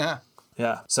couch. Yeah.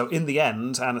 Yeah. So in the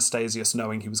end, Anastasius,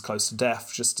 knowing he was close to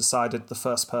death, just decided the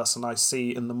first person I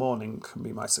see in the morning can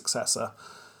be my successor.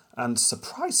 And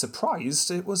surprise,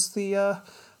 it was the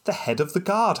head of the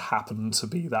guard happened to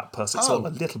be that person. It's all a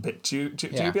little bit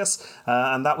dubious.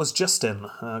 And that was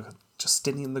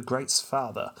Justinian the Great's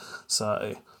father.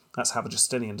 So that's how the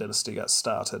Justinian dynasty gets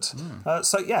started.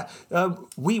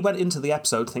 We went into the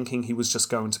episode thinking he was just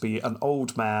going to be an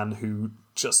old man who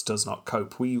just does not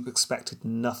cope. We expected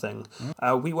nothing.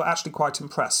 We were actually quite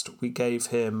impressed. We gave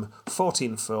him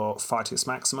 14 for Fightius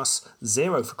Maximus,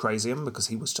 0 for Crazium because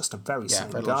he was just a very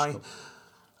sane guy.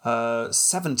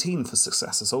 17 for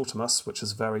Successus Ultimus, which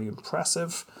is very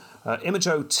impressive.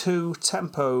 Imago 2,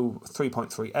 Tempo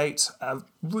 3.38, a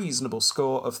reasonable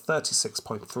score of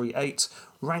 36.38,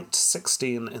 ranked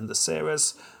 16 in the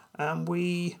series, and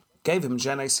we gave him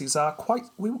Gene Caesar.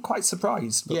 We were quite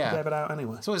surprised, but we gave it out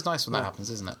anyway. It's always nice when that happens,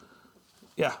 isn't it?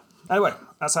 Yeah. Anyway,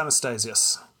 that's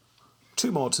Anastasius.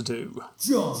 2 more to do.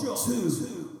 John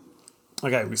 2.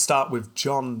 Okay, we start with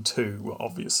John 2,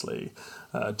 obviously.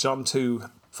 John 2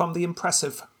 from the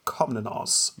impressive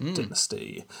Komnenos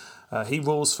dynasty. He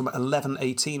rules from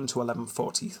 1118 to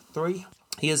 1143.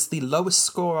 He is the lowest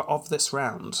scorer of this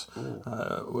round,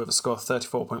 with a score of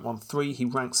 34.13. He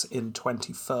ranks in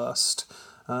 21st.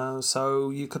 So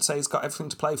you could say he's got everything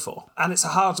to play for. And it's a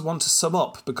hard one to sum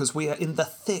up because we are in the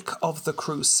thick of the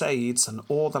Crusades and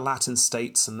all the Latin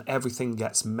states and everything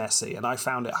gets messy. And I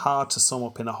found it hard to sum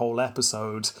up in a whole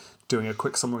episode. Doing a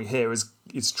quick summary here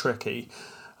is tricky.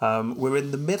 We're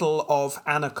in the middle of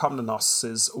Anna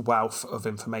Komnenos' wealth of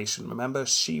information. Remember,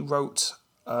 she wrote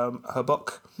her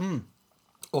book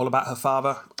all about her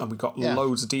father, and we got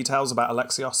loads of details about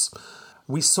Alexios.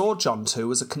 We saw John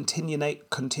 2 as a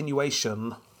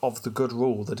continuation of the good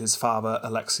rule that his father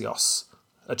Alexios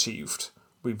achieved.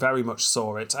 We very much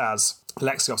saw it as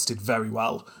Alexios did very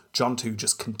well. John 2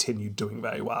 just continued doing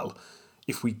very well.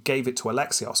 If we gave it to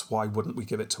Alexios, why wouldn't we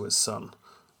give it to his son?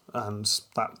 And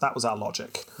that was our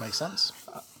logic. Makes sense.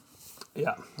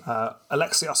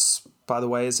 Alexios, by the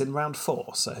way, is in round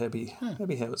 4, so he'll be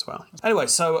here as well. Anyway,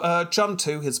 so John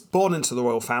 2 is born into the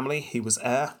royal family. He was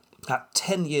heir. At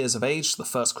 10 years of age, the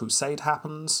First Crusade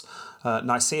happens.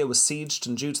 Nicaea was sieged,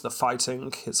 and due to the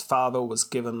fighting, his father was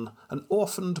given an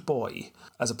orphaned boy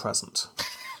as a present.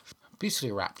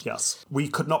 Beautifully wrapped. Yes. We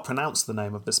could not pronounce the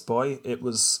name of this boy. It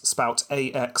was spelt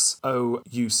Axouch,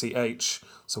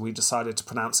 so we decided to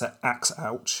pronounce it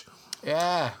Axouch.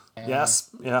 Yeah. Yes,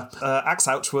 yeah.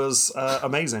 Axouch was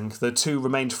amazing. The 2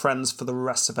 remained friends for the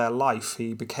rest of their life.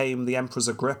 He became the Emperor's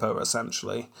Agrippa,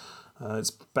 essentially.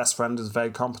 His best friend is very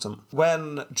competent.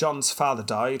 When John's father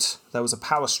died, there was a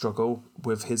power struggle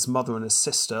with his mother and his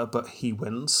sister, but he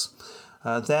wins.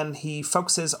 Then he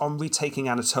focuses on retaking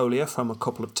Anatolia from a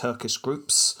couple of Turkish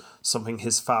groups, something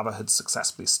his father had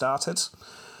successfully started.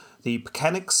 The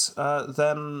Pekeniks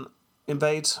then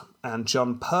invade, and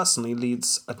John personally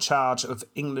leads a charge of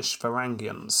English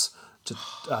Varangians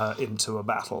into a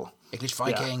battle. English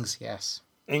Vikings, yes.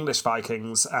 English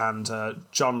Vikings, and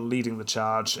John leading the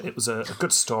charge. It was a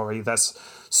good story. There's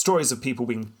stories of people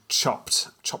being chopped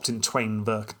in twain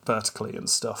vertically and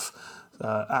stuff.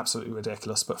 Absolutely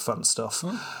ridiculous, but fun stuff.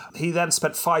 He then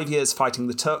spent 5 years fighting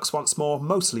the Turks once more,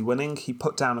 mostly winning. He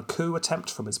put down a coup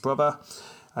attempt from his brother.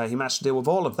 He managed to deal with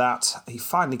all of that. He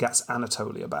finally gets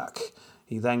Anatolia back.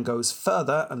 He then goes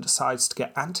further and decides to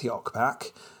get Antioch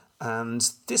back. And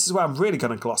this is where I'm really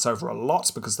going to gloss over a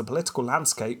lot because the political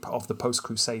landscape of the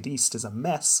post-Crusade East is a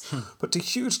mess. But to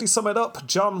hugely sum it up,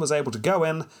 John was able to go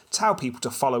in, tell people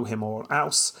to follow him or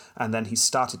else, and then he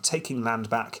started taking land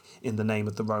back in the name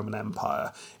of the Roman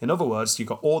Empire. In other words, you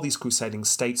got all these crusading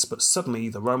states, but suddenly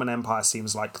the Roman Empire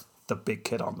seems like the big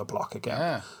kid on the block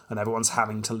again. And everyone's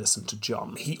having to listen to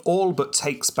John. He all but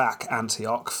takes back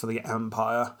Antioch for the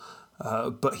Empire,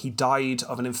 but he died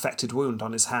of an infected wound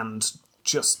on his hand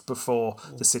just before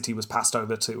the city was passed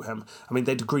over to him. I mean,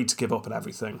 they'd agreed to give up and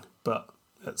everything, but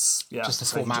it's, just the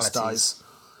so formalities. He just dies.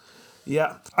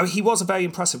 Yeah, I mean, he was a very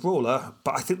impressive ruler,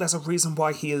 but I think there's a reason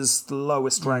why he is the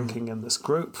lowest ranking in this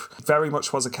group. Very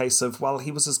much was a case of, well, he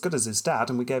was as good as his dad,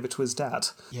 and we gave it to his dad.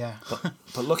 Yeah.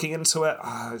 But looking into it,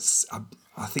 I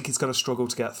think he's going to struggle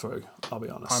to get through, I'll be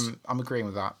honest. I'm agreeing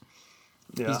with that.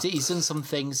 Yeah. He's done some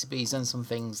things, but he's done some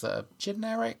things that are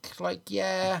generic. Like, he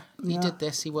did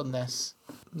this, he won this.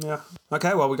 Yeah.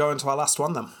 Okay, well, we go into our last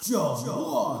one then. John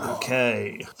 1.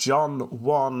 Okay. John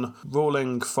 1,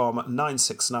 ruling from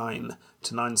 969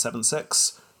 to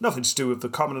 976. Nothing to do with the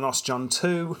Komnenos John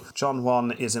 2. John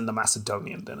 1 is in the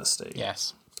Macedonian dynasty.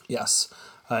 Yes. Yes.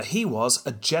 He was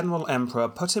a general emperor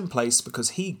put in place because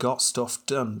he got stuff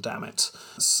done, damn it.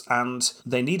 And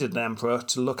they needed an emperor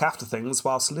to look after things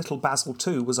whilst little Basil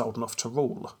II was old enough to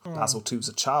rule. Basil II's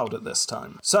a child at this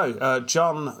time. So,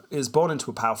 John is born into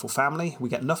a powerful family. We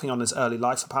get nothing on his early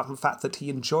life apart from the fact that he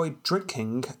enjoyed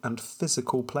drinking and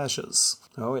physical pleasures.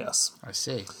 Oh, yes. I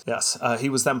see. Yes. He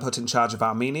was then put in charge of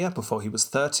Armenia before he was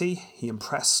 30. He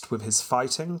impressed with his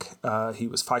fighting. He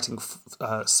was fighting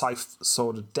Scythe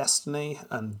Sword of Destiny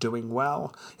and doing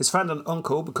well. His friend and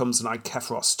uncle becomes an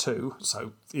Nikephoros too,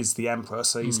 so is the emperor,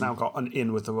 so he's now got an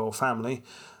in with the royal family.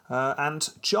 And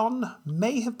John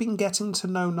may have been getting to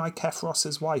know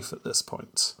Nikephoros' wife at this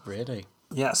point. Really?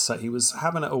 Yes, so he was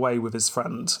having it away with his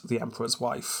friend, the emperor's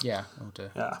wife. Yeah, oh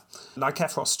dear. Yeah.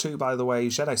 Nikephoros too, by the way,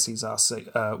 Jedi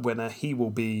Caesar winner, he will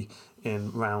be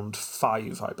in round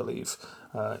 5, I believe.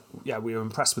 We were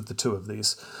impressed with the 2 of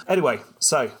these. Anyway,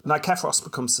 so Nikephoros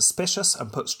becomes suspicious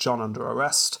and puts John under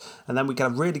arrest, and then we get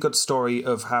a really good story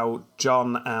of how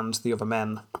John and the other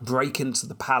men break into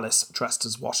the palace dressed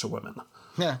as washerwomen.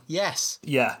 Yeah, yes.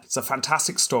 Yeah, it's a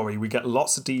fantastic story. We get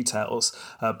lots of details.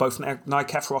 Both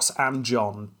Nikephoros and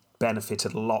John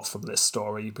benefited a lot from this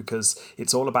story because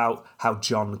it's all about how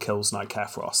John kills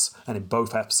Nikephoros, and in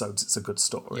both episodes it's a good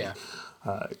story.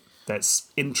 Yeah.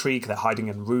 There's intrigue, they're hiding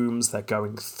in rooms, they're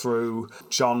going through.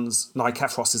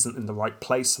 Nikephoros isn't in the right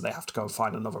place, so they have to go and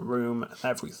find another room and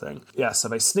everything. Yeah, so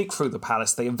they sneak through the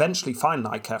palace. They eventually find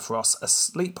Nikephoros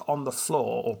asleep on the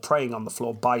floor, or praying on the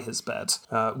floor by his bed.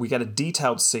 We get a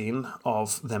detailed scene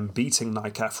of them beating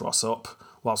Nikephoros up,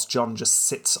 whilst John just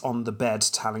sits on the bed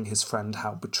telling his friend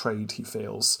how betrayed he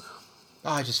feels.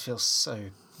 I just feel so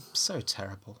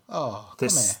terrible. Oh,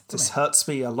 this hurts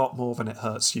me a lot more than it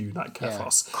hurts you,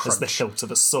 Nikephoros, as the hilt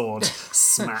of a sword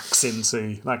smacks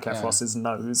into Nikephoros'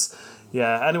 nose.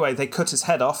 Yeah, anyway, they cut his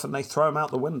head off and they throw him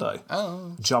out the window.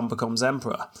 Oh. John becomes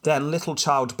emperor. Then little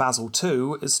child Basil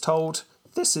II is told,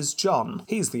 "This is John.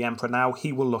 He's the emperor now.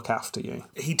 He will look after you."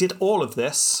 He did all of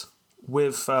this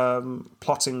with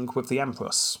plotting with the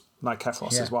empress,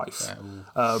 Nikephoros' wife.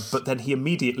 Yeah, but then he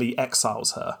immediately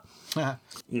exiles her. Well,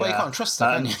 you can't trust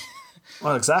her, can you?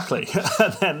 Well, exactly.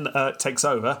 And then takes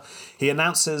over. He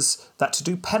announces that to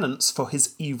do penance for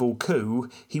his evil coup,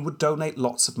 he would donate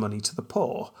lots of money to the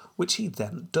poor, which he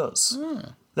then does.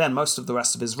 Then most of the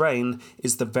rest of his reign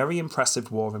is the very impressive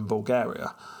war in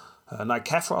Bulgaria.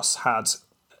 Nikephoros had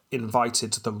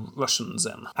invited the Russians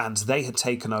in, and they had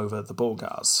taken over the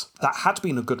Bulgars. That had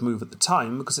been a good move at the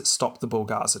time because it stopped the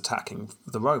Bulgars attacking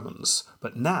the Romans.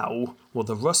 But now, well,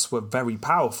 the Rus were very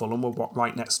powerful and were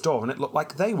right next door, and it looked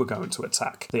like they were going to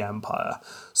attack the empire.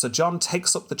 So John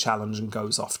takes up the challenge and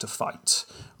goes off to fight.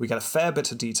 We get a fair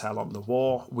bit of detail on the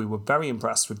war. We were very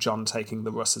impressed with John taking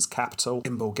the Rus' capital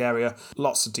in Bulgaria.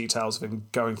 Lots of details of him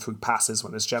going through passes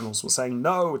when his generals were saying,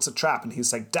 "No, it's a trap," and he's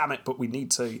saying, "Damn it, but we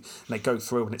need to." And they go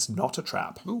through and it's not a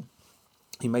trap. Ooh.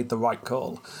 He made the right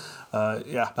call.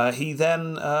 He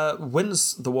then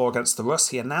wins the war against the Rus.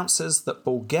 He announces that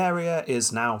Bulgaria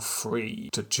is now free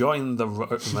to join the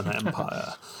Roman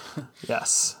Empire.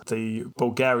 Yes, the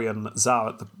Bulgarian Tsar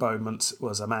at the moment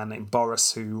was a man named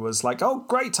Boris who was like, "Oh,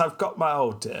 great, I've got my...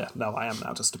 Oh, dear. No, I am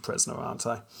now just a prisoner, aren't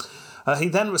I?" He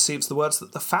then receives the words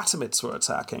that the Fatimids were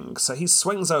attacking, so he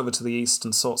swings over to the east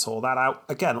and sorts all that out.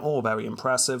 Again, all very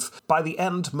impressive. By the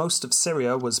end, most of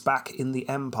Syria was back in the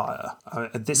empire.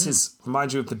 This is,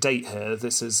 remind you of the date here,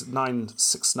 this is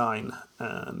 969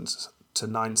 and to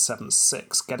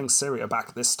 976. Getting Syria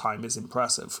back this time is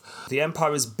impressive. The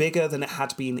empire is bigger than it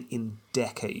had been in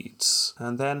decades.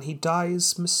 And then he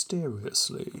dies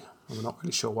mysteriously. We're not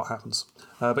really sure what happens.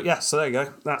 So there you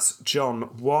go. That's John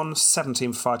 1,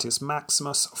 17 for Fightius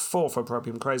Maximus, 4 for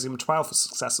Opprobrium Crazium, 12 for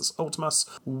Successus Ultimus,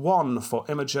 1 for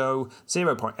Imago,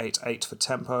 0.88 for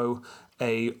Tempo,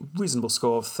 a reasonable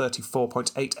score of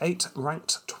 34.88,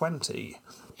 ranked 20.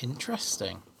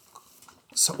 Interesting.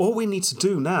 So all we need to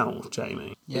do now,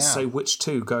 Jamie, is say which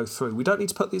two go through. We don't need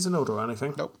to put these in order or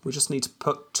anything. Nope. We just need to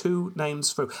put 2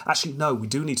 names through. Actually, no, we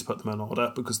do need to put them in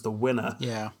order because the winner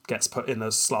gets put in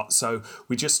a slot. So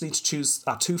we just need to choose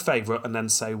our 2 favourite and then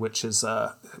say which is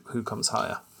who comes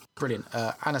higher. Brilliant.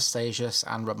 Anastasius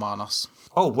and Romanos.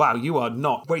 Oh, wow, you are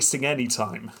not wasting any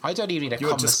time. I don't even need a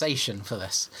conversation for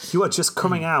this. You are just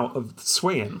coming out of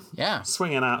swinging. Yeah.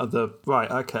 Swinging out of the...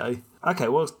 Right, okay. Okay,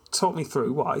 well, talk me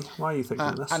through. Why? Why are you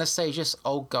thinking this? Anastasius,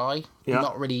 old guy,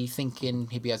 not really thinking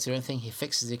he'd be able to do anything. He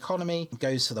fixes the economy,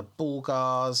 goes for the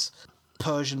Bulgars,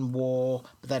 Persian War,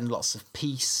 but then lots of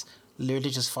peace,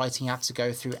 religious fighting had to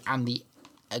go through, and the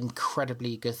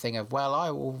incredibly good thing of, well,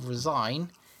 I will resign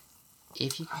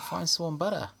if you can find someone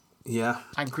better. Yeah.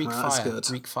 And Greek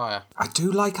fire. I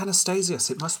do like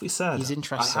Anastasius, it must be said. He's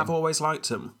interesting. I have always liked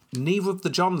him. Neither of the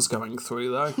Johns going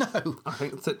through, though. No. I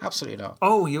think that... Absolutely not.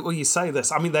 Oh, you say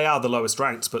this. I mean, they are the lowest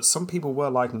ranked, but some people were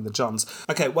liking the Johns.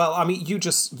 Okay, well, I mean, you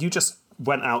just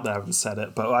went out there and said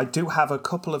it, but I do have a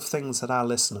couple of things that our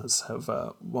listeners have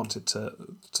wanted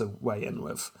to weigh in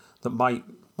with that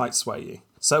might sway you.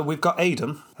 So we've got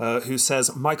Aidan, who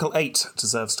says Micael VIII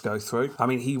deserves to go through. I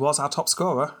mean, he was our top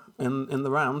scorer in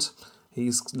the round.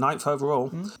 He's 9th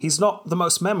overall. He's not the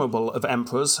most memorable of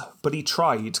emperors, but he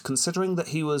tried, considering that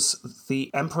he was the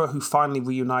emperor who finally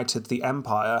reunited the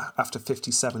empire after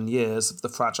 57 years of the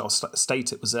fragile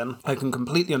state it was in. I can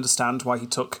completely understand why he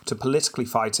took to politically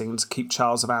fighting to keep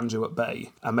Charles of Anjou at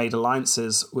bay, and made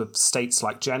alliances with states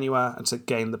like Genoa and to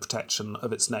gain the protection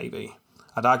of its navy.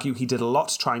 I'd argue he did a lot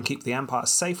to try and keep the empire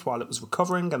safe while it was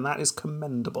recovering, and that is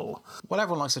commendable. Well,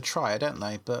 everyone likes to try, don't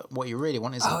they? But what you really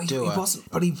want is a doer. He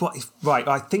wasn't, but right,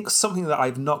 I think something that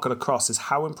I've not got across is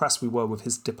how impressed we were with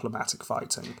his diplomatic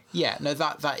fighting. Yeah, no,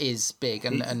 that is big.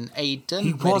 And Aidan,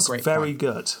 he was very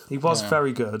good. He was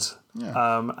very good.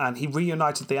 Yeah. And he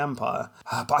reunited the empire.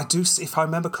 But I do, if I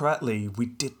remember correctly, we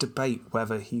did debate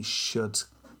whether he should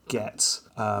get...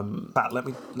 But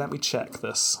let me check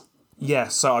this. Yeah,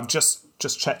 so I've just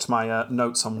checked my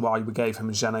notes on why we gave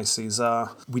him Gene Caesar.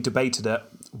 We debated it.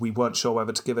 We weren't sure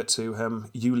whether to give it to him.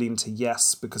 You leaned to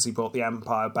yes because he brought the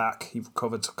empire back. He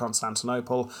recovered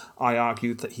Constantinople. I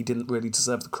argued that he didn't really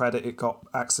deserve the credit.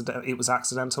 It was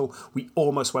accidental. We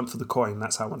almost went for the coin.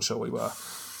 That's how unsure we were.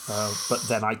 But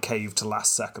then I caved to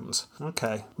last second.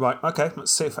 Okay, right, okay.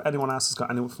 Let's see if anyone else has got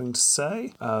anything to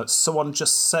say. Someone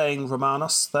just saying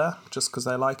Romanos there, just because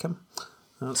they like him.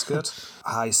 That's good.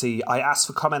 I see. I asked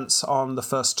for comments on the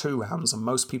first 2 rounds, and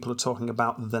most people are talking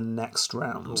about the next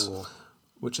round,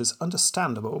 which is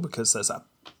understandable because there's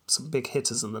some big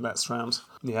hitters in the next round.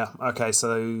 Yeah, okay,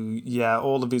 so yeah,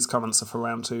 all of these comments are for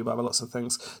round 2 by lots of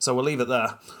things. So we'll leave it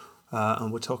there,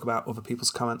 and we'll talk about other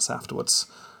people's comments afterwards,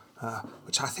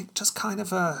 which I think just kind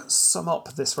of sum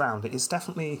up this round. It is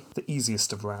definitely the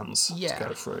easiest of rounds to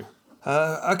go through.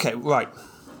 Okay, right.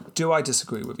 Do I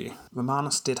disagree with you?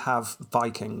 Romanos did have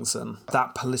Vikings, and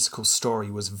that political story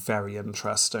was very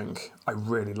interesting. I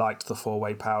really liked the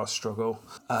 4-way power struggle.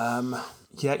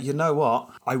 Yeah, you know what?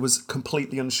 I was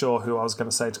completely unsure who I was going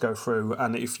to say to go through,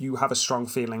 and if you have a strong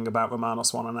feeling about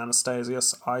Romanos I and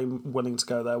Anastasius, I'm willing to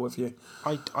go there with you.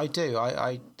 I do.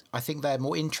 I think they're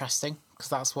more interesting, because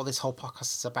that's what this whole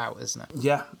podcast is about, isn't it?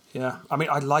 Yeah. I mean,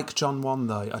 I like John I,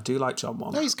 though. I do like John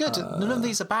I. No, he's good. None of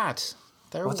these are bad.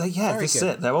 This is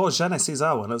it. They're all Gene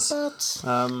Caesar winners.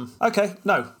 But... okay,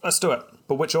 no, let's do it.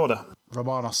 But which order?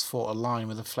 Romanos fought a lion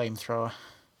with a flamethrower.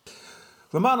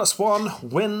 Romanos I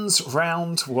wins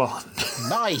round 1.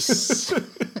 Nice!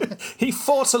 He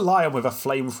fought a lion with a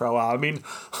flamethrower. I mean,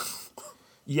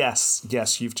 yes,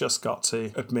 you've just got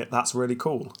to admit that's really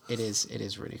cool. It is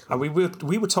really cool. And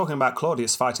we were talking about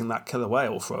Claudius fighting that killer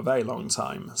whale for a very long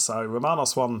time. So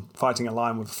Romanos I fighting a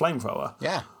lion with a flamethrower.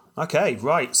 Yeah. Okay,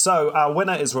 right. So our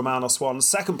winner is Romanos I.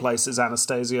 Second place is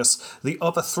Anastasius. The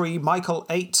other 3, Micael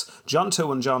VIII, John II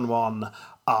and John I,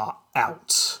 are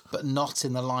out. But not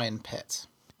in the lion pit.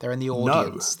 They're in the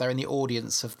audience. No. They're in the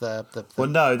audience of the... Well,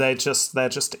 no, they're just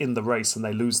in the race and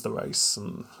they lose the race.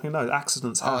 And,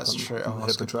 accidents happen. Oh, that's true. Oh,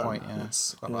 that's a good point,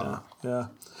 yeah.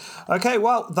 Okay,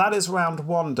 well, that is round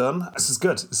 1 done. This is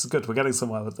good. We're getting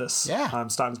somewhere with this. Yeah.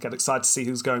 I'm starting to get excited to see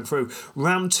who's going through.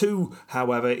 Round 2,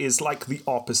 however, is like the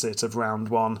opposite of round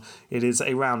 1. It is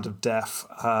a round of death.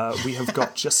 We have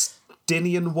got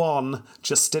Justinian 1,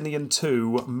 Justinian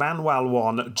 2, Manuel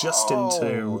 1, Justin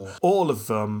 2. All of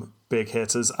them big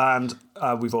hitters. And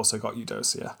we've also got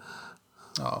Eudocia.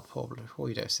 Oh, poor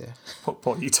Eudocia.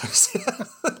 Poor Eudocia.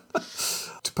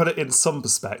 To put it in some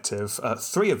perspective,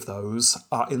 3 of those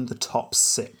are in the top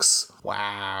 6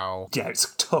 Wow. Yeah, it's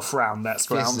a tough round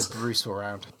next round. This is a brutal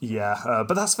round. Yeah,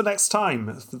 but that's for next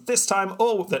time. This time,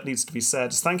 all that needs to be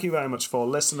said is thank you very much for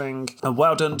listening, and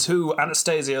well done to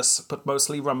Anastasius, but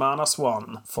mostly Romanos I,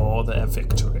 for their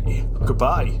victory.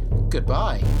 Goodbye.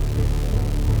 Goodbye.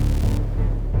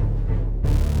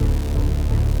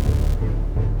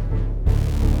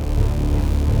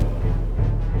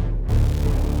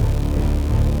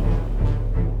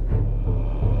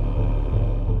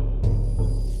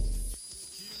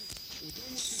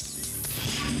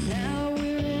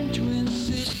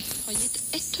 Har gitt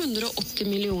 180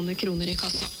 millioner kroner i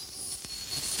kassa.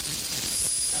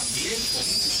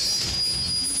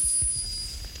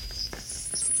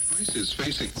 Price is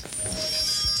facing.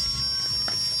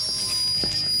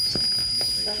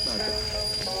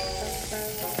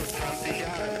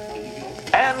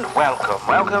 And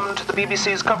welcome to the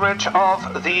BBC's coverage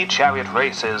of the chariot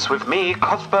races with me,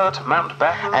 Cuthbert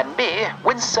Mountbatten. And me,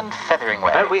 Winston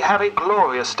Featheringway. And we have a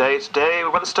glorious day today,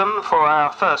 Winston, for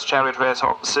our first chariot race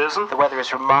of the season. The weather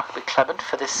is remarkably clement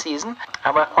for this season,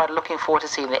 and we're quite looking forward to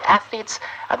seeing the athletes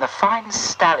and the fine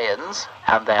stallions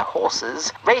and their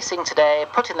horses racing today,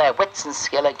 putting their wits and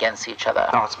skill against each other.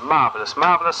 Oh, it's marvellous,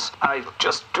 marvellous. I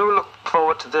just do look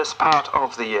forward to this part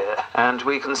of the year. And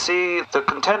we can see the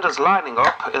contenders lining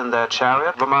up in their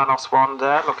chariot. Romanos I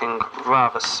there, looking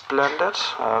rather splendid.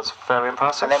 It's very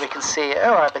impressive. And then we can see,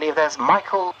 I believe there's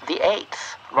Micael VIII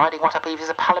riding what I believe is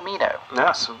a Palomino.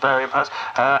 Yes, very impressive.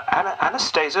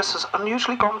 Anastasius has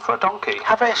unusually gone for a donkey.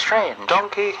 How very strange.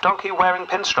 Donkey wearing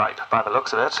pinstripe, by the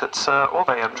looks of it. It's all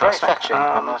very interesting. Very fetching,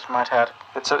 I might add.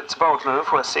 It's a bold move.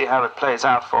 We'll see how it plays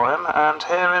out for him. And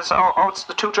here is, it's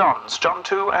the two Johns, John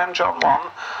 2 and John 1.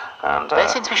 And they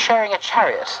seem to be sharing a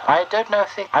chariot. I don't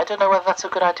know whether that's a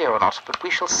good idea or not, but we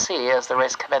shall see as the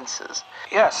race commences.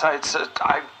 Yes,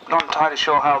 I'm not entirely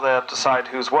sure how they'll decide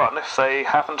who's won if they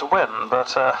happen to win,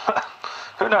 but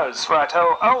who knows? Right,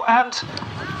 and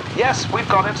yes, we've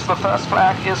got it. The first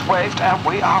flag is waved and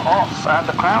we are off, and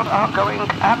the crowd are going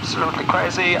absolutely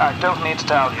crazy. I don't need to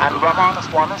tell you. And Romanos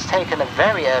I has taken a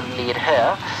very early lead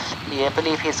here. I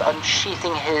believe he's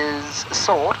unsheathing his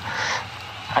sword,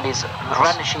 and he's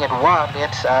brandishing it wildly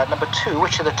at number 2,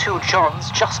 which are the two Johns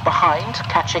just behind,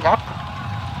 catching up.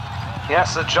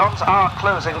 Yes, the Johns are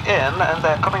closing in, and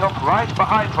they're coming up right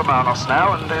behind Romanos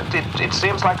now, and it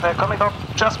seems like they're coming up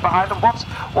just behind them.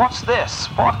 What's this?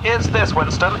 What is this,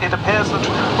 Winston? It appears that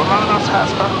Romanos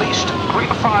has unleashed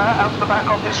Greek fire out of the back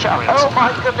of his chariot. Oh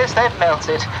my goodness, they've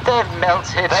melted,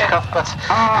 Cuthbert. They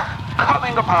are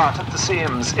coming apart at the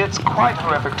seams. It's quite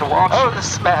horrific to watch. Oh, the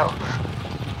smell.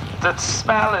 The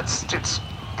smell, it's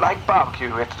like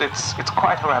barbecue. It's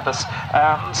quite horrendous.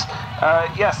 And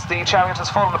yes, the chariot has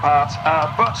fallen apart,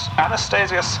 but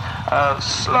Anastasius,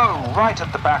 slow right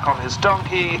at the back on his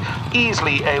donkey,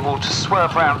 easily able to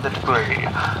swerve round the debris.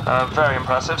 Very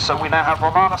impressive. So we now have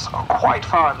Romanos quite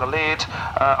far in the lead,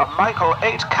 a Micael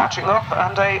VIII catching up,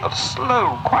 and a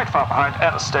slow, quite far behind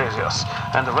Anastasius.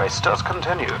 And the race does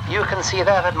continue. You can see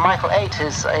there that Micael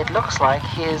VIII it looks like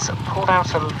he's pulled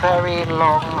out a very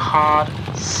long, hard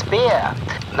spear.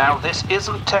 Now, this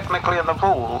isn't technically in the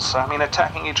rules. I mean,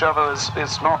 attacking each other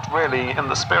is not really in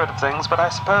the spirit of things, but I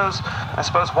suppose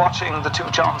watching the two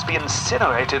Johns be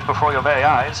incinerated before your very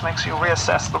eyes makes you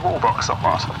reassess the rulebook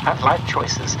somewhat. And life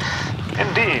choices.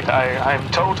 Indeed, I'm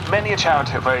told many a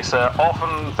chariot racer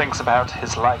often thinks about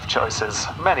his life choices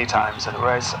many times in a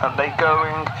race, and they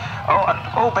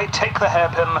they take the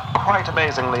hairpin quite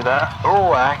amazingly there.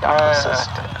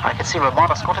 I can see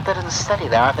Romanos got a bit unsteady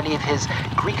there. I believe his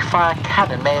Greek fire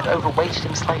cannon may have overweighted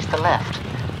him slightly to the left.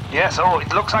 Yes,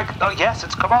 it looks like, yes,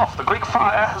 it's come off. The Greek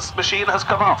fire machine has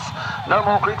come off. No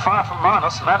more Greek fire from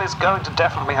Romanos, and that is going to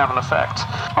definitely have an effect.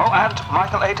 And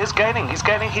Micael VIII is gaining. He's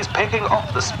picking up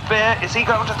the spear. Is he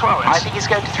going to throw it? I think he's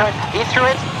going to throw it. He threw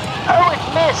it. Oh, it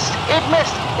missed.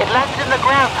 It landed in the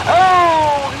ground.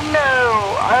 Oh, no.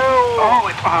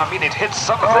 It hit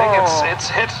something. Oh. It's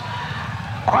hit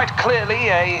quite clearly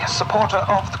a supporter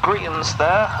of the Greens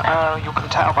there. You can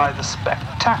tell by the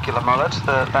spectacular mullet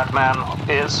that man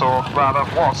is, or rather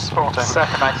was, sporting.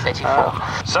 Circa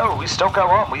 1984. So we still go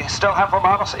on. We still have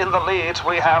Romanos in the lead.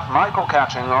 We have Micael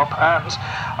catching up, and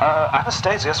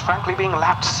Anastasius, frankly, being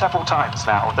lapped several times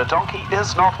now. The donkey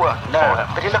is not working for him.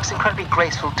 But he looks incredibly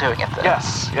graceful doing it, though.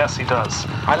 Yes, he does.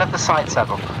 I love the side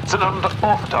saddle. It's an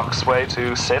unorthodox way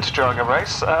to sit during a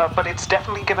race, but it's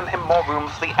definitely given him more room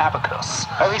for the abacus.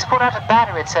 Oh, he's pulled out a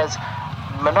banner. It says,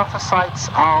 "Monophysites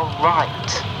are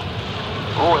right."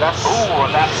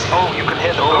 You can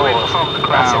hear the booing from the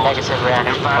crowd. That's a negative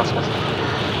reaction.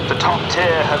 The top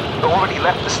tier have already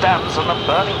left the stands and are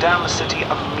burning down the city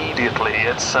immediately.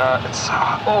 It's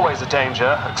always a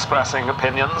danger expressing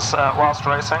opinions whilst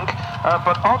racing.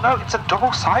 But oh no, it's a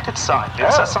double-sided sign.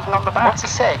 It says something on the back. What's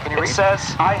it say? Can you read? It says,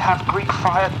 "I have Greek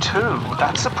fire too."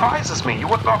 That surprises me. You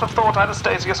would not have thought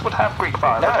Anastasius would have Greek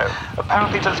fire. No.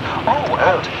 Apparently it does.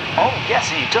 Oh,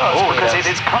 yes, he does, because it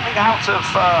is coming out of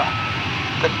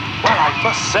well, I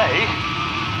must say,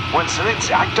 Winston,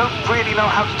 I don't really know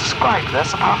how to describe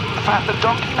this, apart from the fact that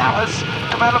Donkey now has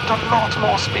developed a lot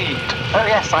more speed. Oh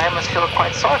yes, I almost feel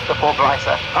quite sorry for the poor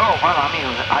blighter. Oh, well, I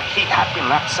mean, he had been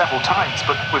lapped several times,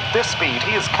 but with this speed,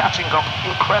 he is catching up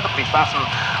incredibly fast, and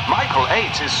Micael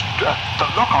VIII is, the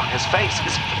look on his face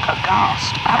is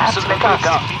aghast. Absolutely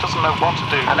aghast. He doesn't know what to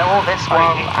do. And all this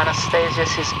while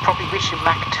Anastasius is probably reaching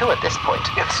Mach 2 at this point.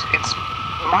 It's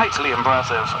mightily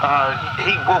impressive.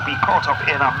 He will be caught up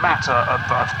in a matter of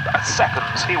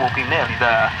seconds. He will be nearly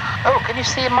there. Oh, can you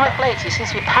see Micael VIII? He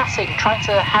seems to be passing, trying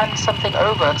to hand something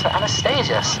over to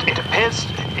Anastasius.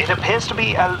 It appears to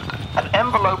be an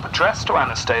envelope addressed to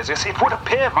Anastasius. It would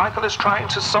appear Micael is trying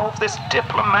to solve this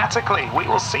diplomatically. We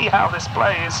will see how this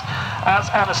plays as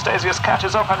Anastasius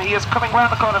catches up, and he is coming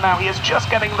round the corner now. He is just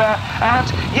getting there, and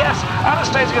yes,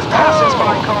 Anastasius passes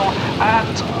Micael,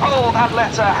 and that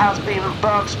letter has been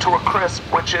burnt to a crisp,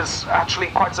 which is actually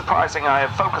quite surprising. I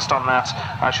have focused on that.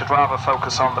 I should rather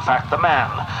focus on the fact the man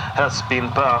has been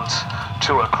burnt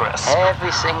to a crisp.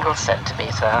 Every single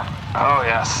centimetre. Oh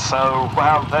yes, so,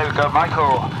 well, there we go.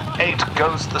 Micael VIII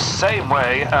goes the same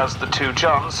way as the two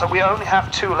Johns, so we only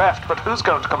have two left, but who's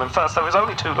going to come in first? There is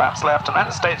only 2 laps left, and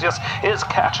Anastasius is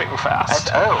catching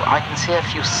fast. And, I can see a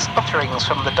few sputterings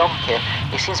from the donkey.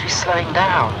 He seems to be slowing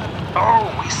down.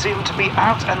 Oh, we seem to be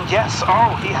out, and yes,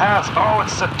 he has. Oh,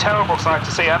 it's a terrible sight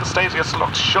to see. Anastasius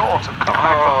looked short and come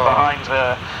back from behind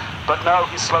her. But no,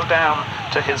 he slowed down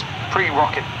to his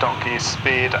pre-rocket donkey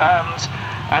speed,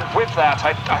 and with that,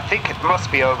 I think it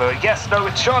must be over. Yes, no,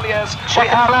 it surely is. We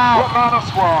have Romanos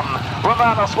I.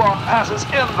 Romanos I passes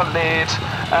in the lead,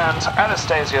 and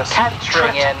Anastasius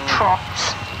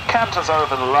canters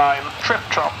over the line,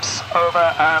 trip-trops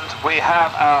over, and we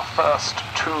have our first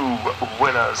 2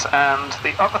 winners. And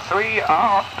the other 3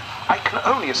 are, I can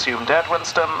only assume, dead,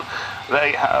 Winston.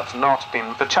 They have not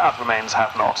been, the charred remains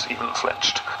have not even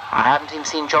flinched. I haven't even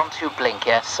seen John 2 blink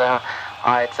yet, so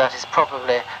that is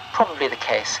probably the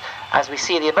case. As we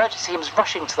see the emergency teams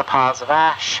rushing to the piles of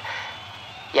ash,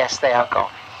 yes, they are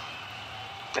gone.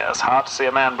 Yeah, it's hard to see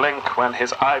a man blink when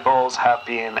his eyeballs have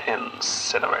been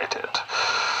incinerated.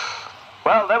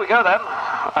 Well, there we go then.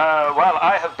 Well,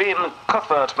 I have been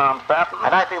Cuthbert Mountbatten.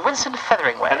 And I've been Winston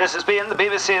Featheringway. And this has been the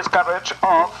BBC's coverage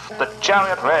of the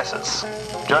chariot races.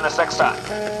 Join us next time.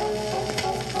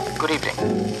 Good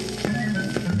evening.